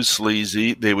too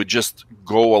sleazy. They would just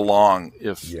go along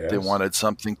if Yes. they wanted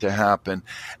something to happen.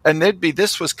 And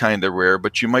this was kind of rare,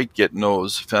 but you might get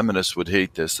no's. Feminists would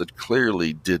hate this. It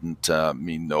clearly didn't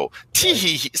mean no.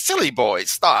 Tee-hee-hee, silly boy,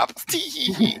 stop.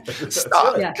 Tee-hee-hee,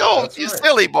 stop. right. Go, That's you right.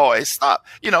 silly boy, stop.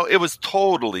 It was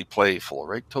totally playful,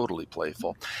 right? Totally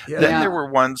playful. Yeah. Then there were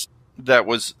ones that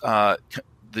was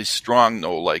the strong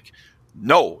no, like,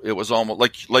 no, it was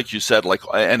almost like you said, like,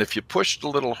 and if you pushed a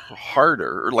little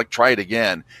harder or like try it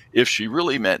again, if she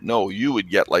really meant no, you would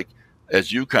get like, as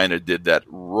you kind of did, that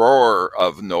roar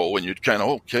of no, and you'd kind of,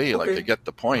 okay, like I get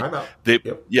the point. I'm out.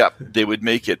 They would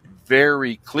make it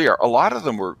very clear. A lot of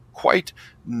them were quite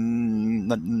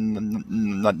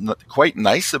quite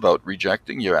nice about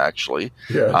rejecting you, actually.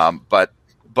 Yes.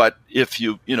 But if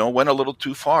you went a little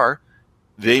too far,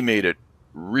 they made it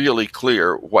really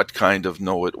clear what kind of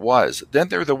no it was. Then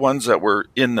there are the ones that were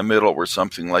in the middle, were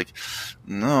something like,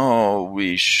 no,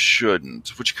 we shouldn't,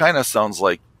 which kind of sounds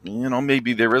like,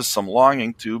 maybe there is some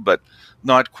longing to, but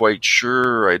not quite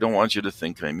sure. I don't want you to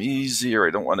think I'm easy, or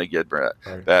I don't want to get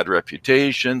bad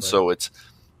reputation. Right. So it's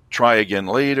try again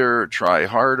later, try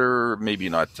harder, maybe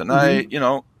not tonight,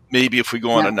 maybe if we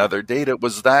go on another date. It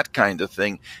was that kind of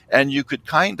thing. And you could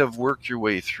kind of work your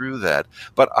way through that.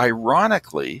 But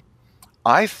ironically,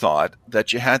 I thought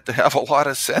that you had to have a lot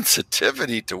of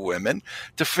sensitivity to women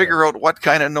to figure out what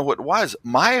kind of no it was.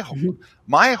 My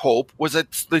hope was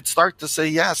that they'd start to say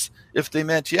yes if they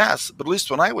meant yes. But at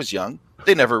least when I was young,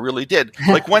 they never really did.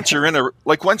 Like once you're in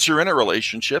a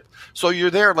relationship, so you're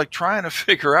there like trying to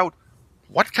figure out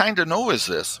what kind of no is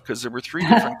this, because there were 3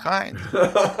 different kinds.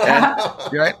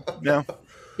 Right? Yeah.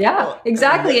 Yeah,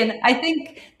 exactly. And I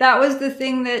think that was the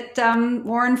thing that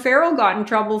Warren Farrell got in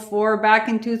trouble for back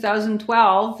in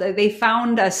 2012. They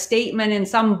found a statement in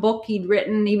some book he'd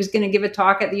written. He was going to give a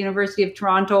talk at the University of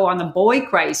Toronto on the boy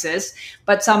crisis,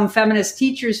 but some feminist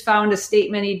teachers found a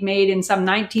statement he'd made in some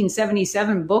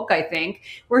 1977 book, I think,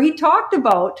 where he talked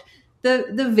about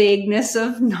the vagueness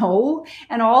of no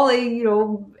and all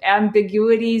the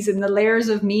ambiguities and the layers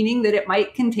of meaning that it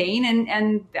might contain,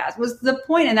 and that was the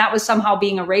point, and that was somehow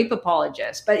being a rape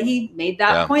apologist. But he made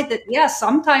that point that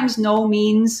sometimes no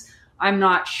means I'm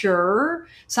not sure.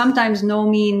 Sometimes no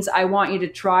means I want you to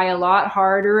try a lot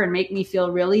harder and make me feel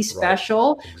really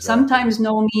special. Right. Exactly. Sometimes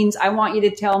no means I want you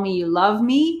to tell me you love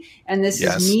me and this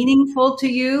is meaningful to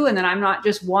you, and then I'm not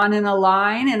just one in a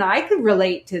line. And I could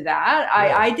relate to that.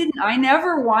 I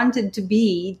never wanted to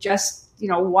be just,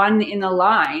 one in a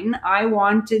line. I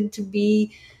wanted to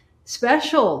be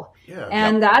special. Yeah,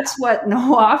 and that's what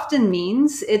no often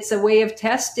means. It's a way of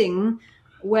testing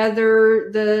whether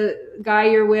the guy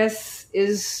you're with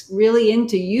is really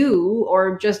into you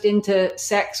or just into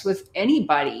sex with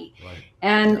anybody. Right.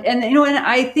 And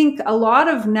I think a lot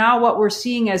of now what we're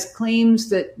seeing as claims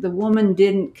that the woman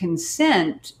didn't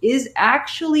consent is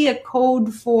actually a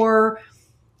code for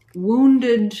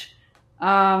wounded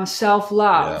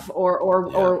self-love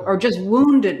or just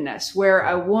woundedness, where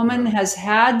a woman has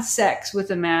had sex with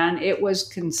a man, it was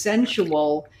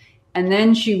consensual, and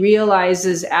then she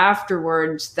realizes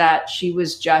afterwards that she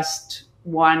was just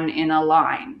one in a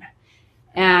line.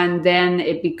 And then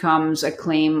it becomes a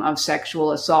claim of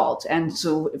sexual assault. And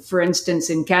so, for instance,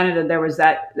 in Canada, there was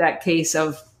that case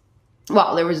of,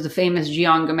 there was the famous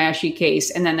Jian Ghomeshi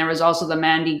case, and then there was also the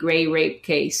Mandy Gray rape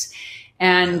case.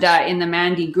 And in the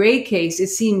Mandy Gray case, it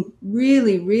seemed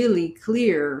really, really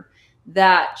clear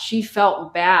that she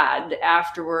felt bad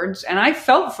afterwards. And I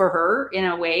felt for her in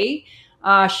a way.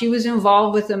 She was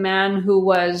involved with a man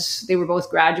they were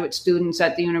both graduate students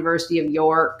at the University of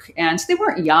York. And so they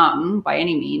weren't young by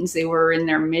any means. They were in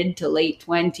their mid to late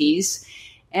 20s.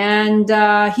 And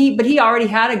he already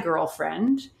had a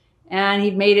girlfriend. And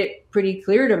he'd made it pretty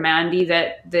clear to Mandy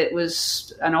that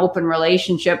was an open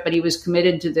relationship, but he was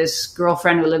committed to this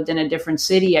girlfriend who lived in a different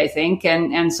city, I think.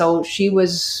 And so she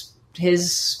was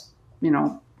his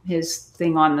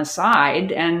thing on the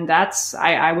side. And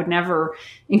I would never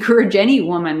encourage any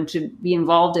woman to be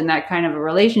involved in that kind of a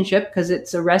relationship, because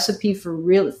it's a recipe for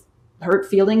real hurt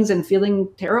feelings and feeling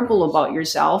terrible about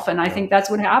yourself. And I think that's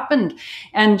what happened.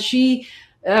 And she,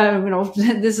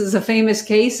 this is a famous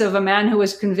case of a man who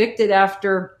was convicted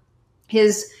after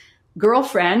his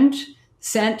girlfriend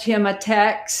sent him a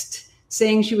text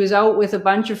saying she was out with a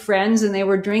bunch of friends and they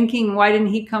were drinking. Why didn't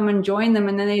he come and join them?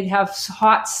 And then they'd have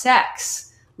hot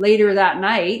sex later that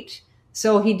night.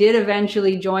 So he did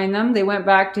eventually join them. They went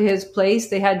back to his place.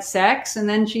 They had sex. And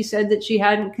then she said that she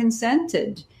hadn't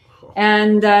consented.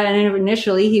 And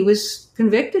initially he was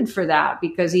convicted for that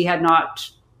because he had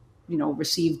not,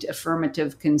 received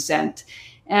affirmative consent.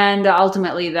 And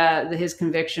ultimately his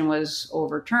conviction was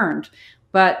overturned.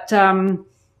 But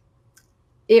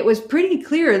it was pretty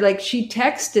clear. Like, she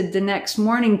texted the next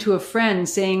morning to a friend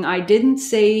saying, I didn't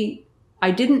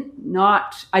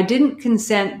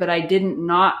consent, but I didn't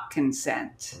not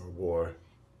consent. Oh boy.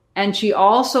 And she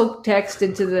also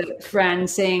texted to the friend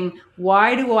saying,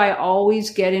 why do I always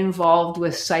get involved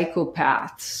with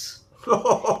psychopaths?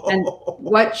 And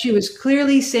what she was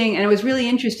clearly saying, and it was really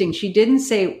interesting, she didn't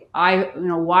say,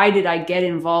 why did I get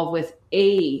involved with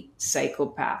a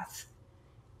psychopath?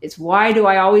 It's, why do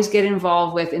I always get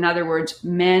involved with, in other words,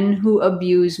 men who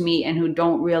abuse me and who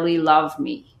don't really love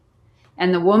me?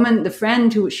 And the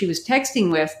friend who she was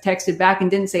texting with, texted back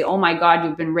and didn't say, oh my God,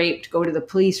 you've been raped, go to the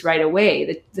police right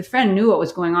away. The friend knew what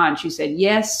was going on. She said,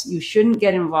 yes, you shouldn't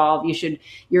get involved.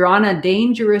 You're on a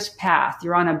dangerous path.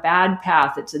 You're on a bad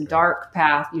path. It's a dark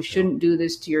path. You shouldn't do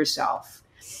this to yourself.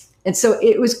 And so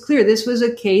it was clear this was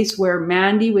a case where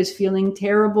Mandy was feeling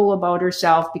terrible about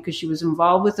herself because she was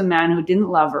involved with a man who didn't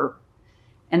love her.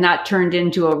 And that turned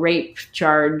into a rape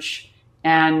charge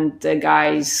and the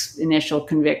guy's initial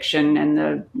conviction and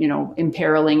the,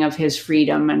 imperiling of his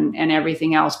freedom and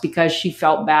everything else because she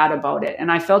felt bad about it.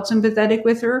 And I felt sympathetic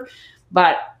with her,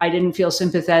 but I didn't feel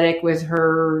sympathetic with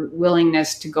her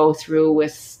willingness to go through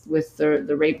with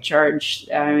the rape charge.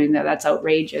 I mean, that's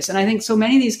outrageous. And I think so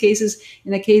many of these cases,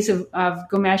 in the case of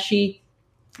Ghomeshi,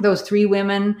 those 3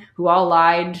 women who all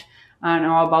lied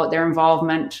about their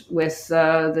involvement with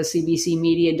the CBC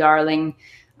media darling,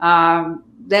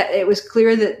 that it was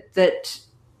clear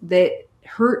that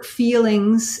hurt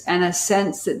feelings and a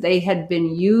sense that they had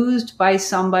been used by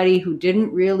somebody who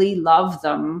didn't really love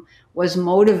them was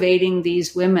motivating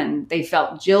these women. They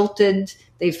felt jilted.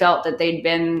 They felt that they'd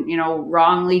been,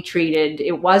 wrongly treated.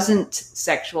 It wasn't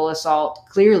sexual assault.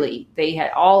 Clearly,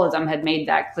 all of them had made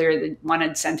that clear. That one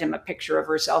had sent him a picture of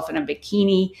herself in a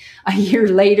bikini a year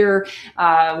later.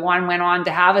 One went on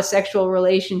to have a sexual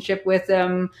relationship with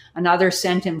him. Another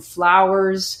sent him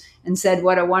flowers and said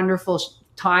what a wonderful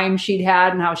time she'd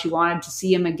had and how she wanted to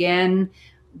see him again.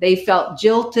 They felt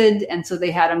jilted, and so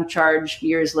they had him charged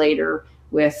years later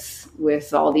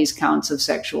with all these counts of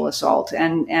sexual assault.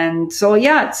 And so,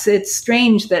 yeah, it's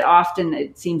strange that often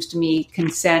it seems to me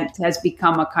consent has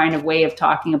become a kind of way of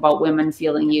talking about women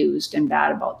feeling used and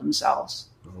bad about themselves.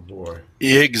 Oh boy.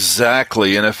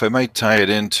 Exactly. And if I might tie it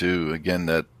into, again,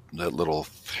 that little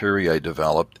theory I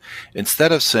developed,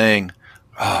 instead of saying,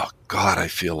 oh God, I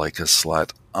feel like a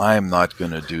slut, I'm not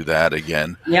going to do that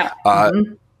again. Yeah.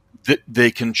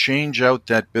 They can change out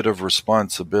that bit of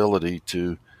responsibility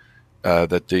to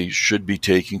that they should be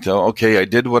taking to, okay, I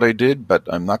did what I did, but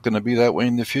I'm not going to be that way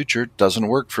in the future. It doesn't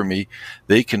work for me.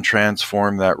 They can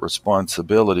transform that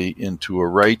responsibility into a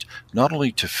right, not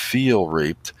only to feel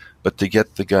raped, but to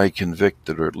get the guy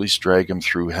convicted, or at least drag him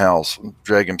through hell,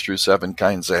 drag him through 7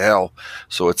 kinds of hell.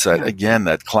 So it's that, again,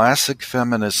 that classic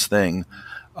feminist thing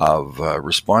of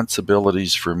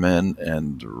responsibilities for men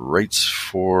and rights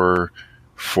for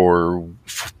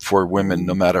women,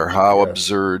 no matter how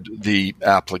absurd the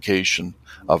application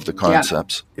of the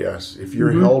concepts. Yes. If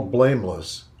you're held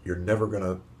blameless, you're never going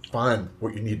to find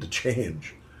what you need to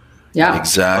change. Yeah,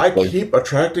 exactly. I keep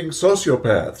attracting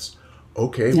sociopaths.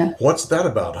 Okay, what's that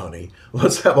about, honey?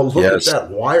 Let's have a look at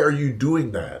that. Why are you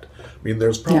doing that? I mean,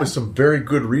 there's probably some very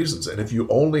good reasons. And if you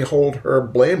only hold her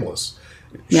blameless,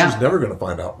 she's never going to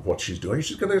find out what she's doing.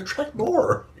 She's going to attract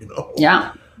more,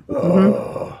 Yeah.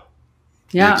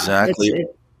 Yeah, exactly.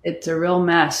 It's a real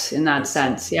mess in that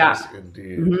sense. Yeah. Yes,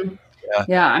 indeed. Mm-hmm.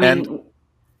 Yeah. I mean,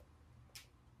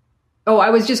 I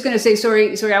was just going to say, sorry,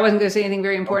 I wasn't going to say anything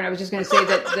very important. I was just going to say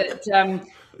that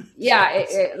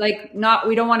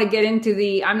we don't want to get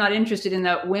into I'm not interested in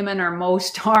that women are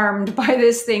most harmed by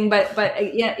this thing, but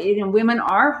women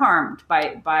are harmed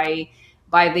by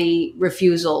the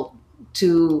refusal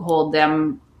to hold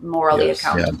them morally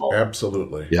accountable.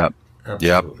 Absolutely. Yep.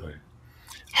 Absolutely. Yep.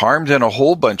 Harmed in a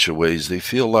whole bunch of ways. They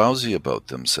feel lousy about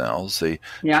themselves. They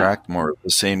attract more of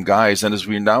the same guys. And as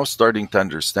we're now starting to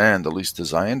understand, at least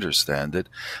as I understand it,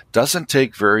 doesn't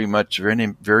take very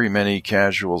many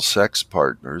casual sex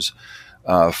partners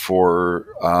for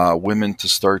women to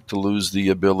start to lose the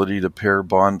ability to pair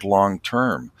bond long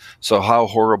term. So how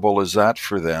horrible is that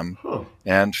for them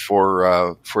and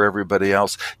for everybody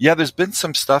else? Yeah, there's been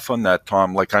some stuff on that,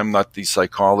 Tom. Like, I'm not the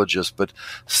psychologist, but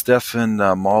Stefan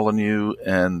Molyneux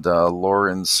and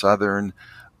Lauren Southern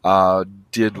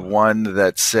did one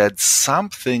that said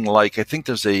something like, I think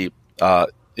there's a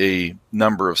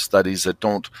number of studies that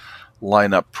don't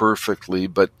line up perfectly,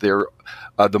 but they're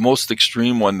the most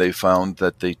extreme one they found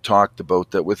that they talked about,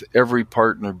 that with every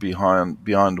partner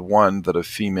beyond one that a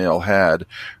female had,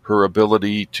 her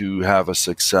ability to have a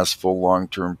successful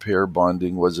long-term pair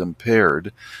bonding was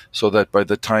impaired, so that by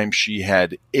the time she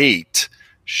had 8,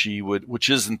 she would, which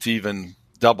isn't even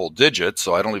double digits,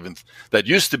 so I don't even, that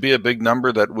used to be a big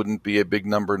number, that wouldn't be a big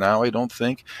number now, I don't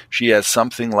think. She has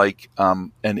something like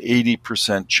an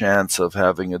 80% chance of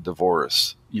having a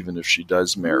divorce, even if she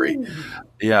does marry.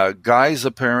 Yeah, guys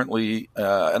apparently,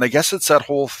 and I guess it's that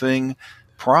whole thing,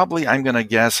 probably, I'm going to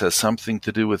guess, has something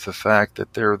to do with the fact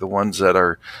that they're the ones that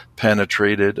are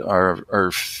penetrated,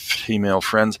 our female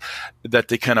friends, that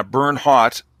they kind of burn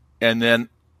hot, and then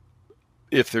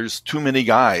if there's too many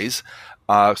guys,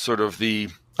 sort of the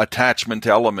attachment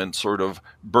element sort of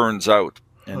burns out,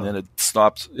 and then it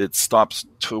stops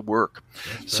to work.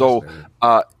 So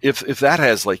if that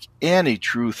has like any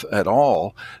truth at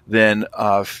all, then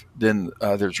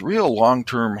there's real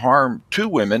long-term harm to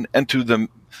women and to the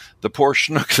poor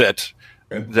schnook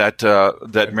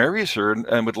that marries her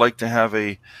and would like to have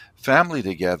a family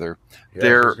together.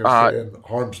 Yeah, it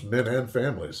harms men and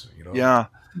families, you know. Yeah.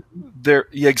 There,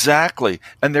 exactly.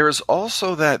 And there's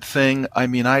also that thing, I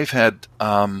mean, I've had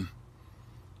a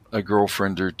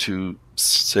girlfriend or two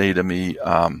say to me,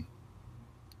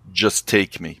 just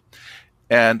take me.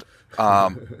 And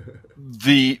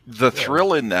the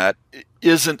thrill in that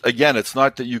isn't, again, it's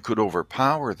not that you could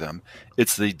overpower them.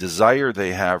 It's the desire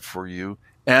they have for you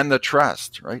and the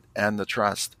trust, right? And the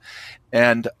trust.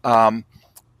 And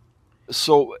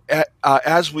so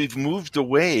as we've moved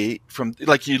away from,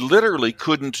 like, you literally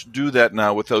couldn't do that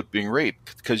now without being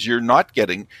raped, because you're not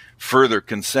getting further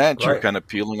consent. Right. You're kind of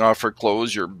peeling off her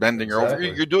clothes, you're bending her over,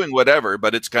 you're doing whatever,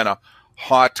 but it's kind of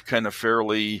hot, kind of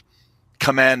fairly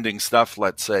commanding stuff,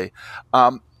 let's say.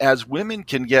 As women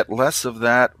can get less of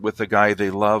that with a guy they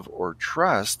love or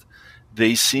trust,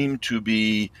 they seem to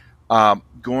be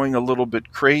going a little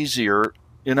bit crazier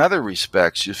in other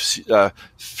respects. You see,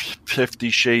 50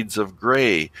 Shades of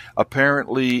Grey.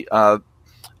 Apparently,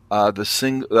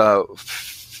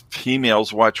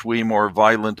 females watch way more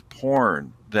violent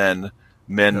porn than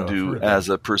men do as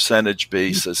a percentage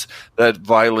basis. That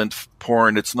violent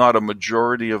porn, it's not a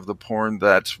majority of the porn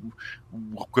that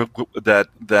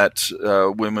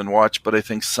women watch, but I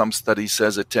think some study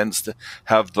says it tends to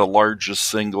have the largest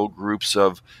single groups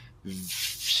of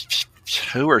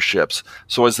viewerships.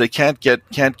 So as they can't get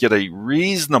a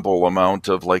reasonable amount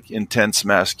of like intense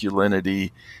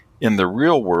masculinity in the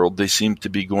real world, they seem to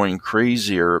be going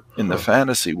crazier in the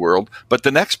fantasy world. But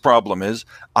the next problem is,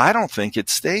 I don't think it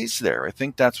stays there. I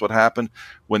think that's what happened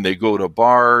when they go to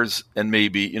bars and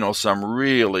maybe, some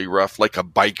really rough, like a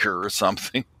biker or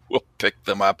something, will pick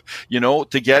them up,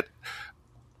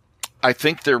 I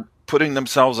think they're putting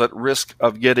themselves at risk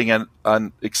of getting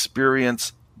an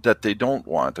experience that they don't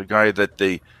want, a guy that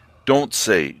they don't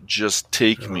say, just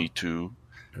take me to,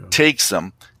 takes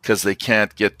them, because they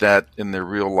can't get that in their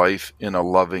real life in a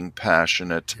loving,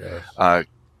 passionate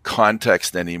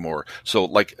context anymore. So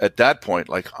like at that point,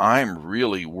 like I'm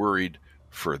really worried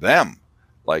for them.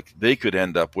 Like they could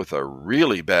end up with a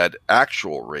really bad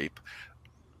actual rape.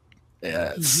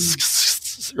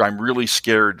 I'm really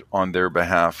scared on their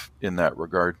behalf in that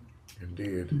regard.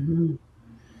 Indeed. Mm-hmm.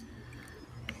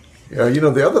 Yeah,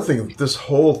 the other thing that this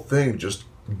whole thing just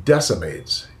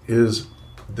decimates is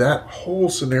that whole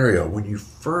scenario when you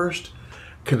first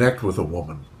connect with a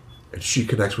woman and she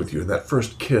connects with you, and that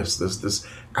first kiss, this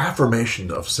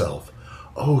affirmation of self.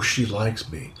 Oh, she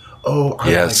likes me. Oh,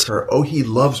 I like her. Oh, he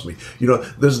loves me.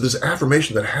 There's this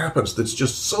affirmation that happens that's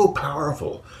just so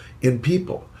powerful in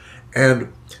people.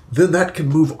 And then that can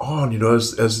move on,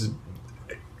 as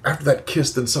after that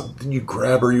kiss, then you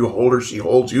grab her, you hold her, she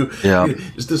holds you. Yeah.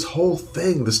 It's this whole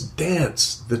thing, this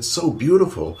dance that's so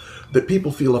beautiful that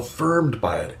people feel affirmed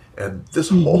by it. And this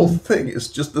whole thing is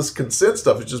just this consent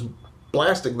stuff. It's just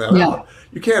blasting that out.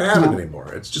 You can't have it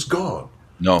anymore. It's just gone.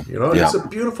 No. It's a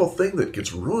beautiful thing that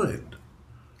gets ruined.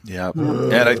 Yeah.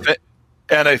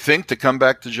 And I think to come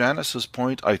back to Janice's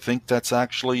point, I think that's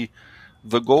actually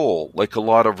the goal. Like a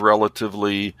lot of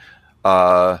relatively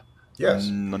normal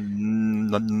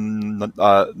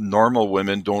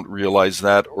women don't realize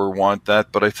that or want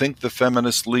that, but I think the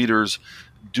feminist leaders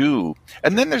do.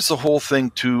 And then there's the whole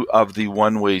thing too of the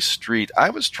one-way street.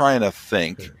 I was trying to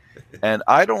think, and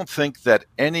I don't think that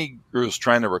I was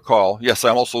trying to recall. Yes,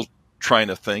 I'm also trying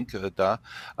to think.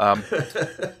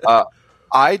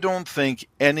 I don't think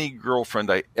any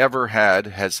girlfriend I ever had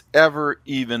has ever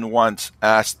even once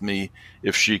asked me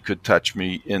if she could touch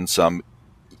me in some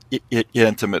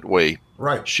intimate way.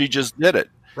 Right. She just did it.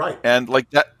 Right. And like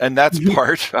that, and that's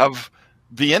part of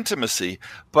the intimacy.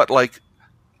 But like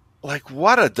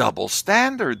what a double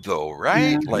standard, though,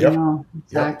 right? Yeah, Like, no,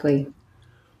 exactly.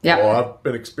 Yeah. Oh, I've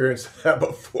been experiencing that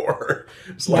before.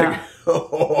 It's like,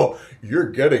 oh,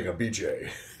 you're getting a BJ.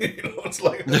 It's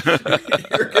like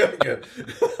you're getting it.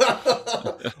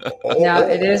 Yeah,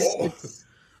 it is. It's,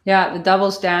 the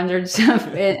double standards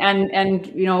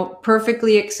and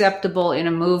perfectly acceptable in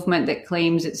a movement that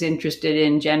claims it's interested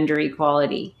in gender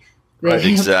equality. Right.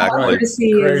 Exactly.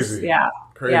 Hypocrisy Crazy.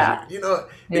 Crazy. Yeah.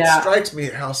 It strikes me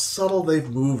how subtle they've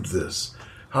moved this.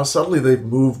 How subtly they've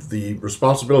moved the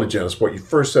responsibility, Janice, what you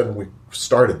first said when we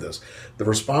started this. The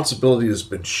responsibility has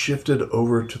been shifted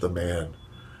over to the man.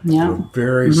 Yeah.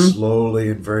 Very slowly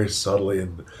and very subtly.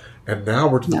 And now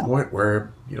we're to the point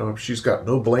where, she's got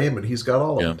no blame and he's got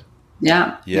all of it.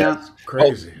 Yeah.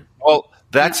 Crazy. Well,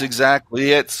 that's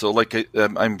exactly it. So, like,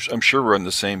 I'm sure we're on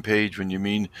the same page when you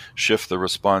mean shift the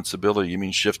responsibility. You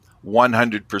mean shift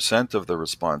 100% of the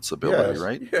responsibility,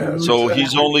 right? Yes, so exactly.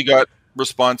 he's only got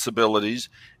responsibilities,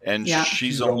 and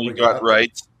she's only got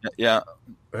rights. Yeah.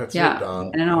 That's it,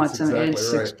 Don. I know, That's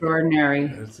it's right. extraordinary.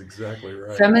 That's exactly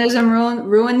right. Feminism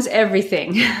ruins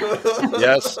everything.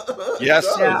 Yes,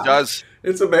 it does.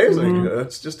 It's amazing.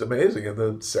 It's just amazing. And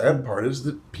the sad part is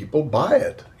that people buy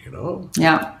it,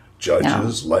 Yeah.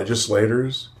 Judges,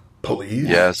 legislators, police.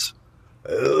 Yes.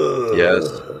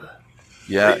 Yes.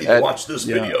 Yeah. Hey, watch this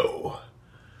video.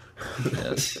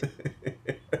 Yes.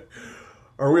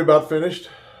 Are we about finished?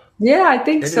 Yeah, I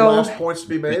think Any so. last points to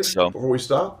be made before we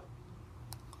stop?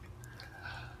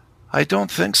 I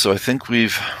don't think so. I think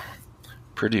we've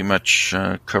pretty much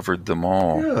covered them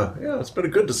all. Yeah. It's been a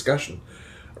good discussion.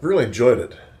 I've really enjoyed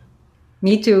it.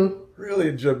 Me too. Really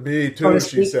enjoyed me too,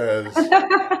 she says.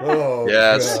 Oh,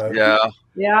 yes. God.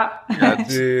 Yeah.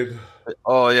 Indeed.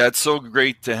 Oh, yeah. It's so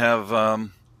great to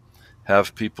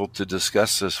have people to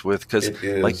discuss this with, because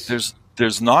like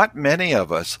there's not many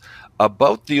of us.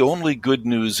 About the only good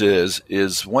news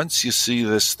is once you see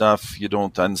this stuff, you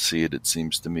don't unsee it. It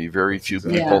seems to me very few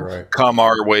people come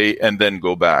our way and then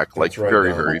go back. That's like right,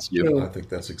 very few. True. I think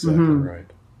that's exactly right.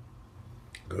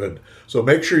 Good. So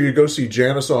make sure you go see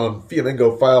Janice on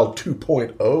Fiamengo File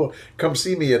 2.0. Come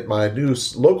see me at my new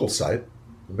local site,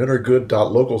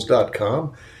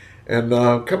 menaregood.locals.com, and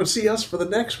come and see us for the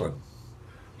next one.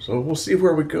 So we'll see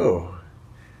where we go.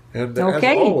 And as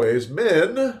always,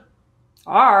 men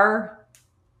are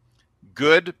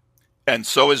good, and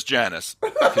so is Janice,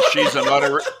 because she's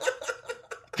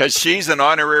an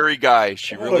honorary guy.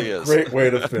 She really is. Great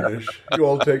way to finish. You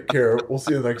all take care. We'll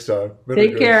see you next time.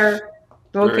 Take care.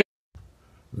 Okay.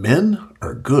 Men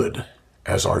are good,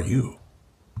 as are you.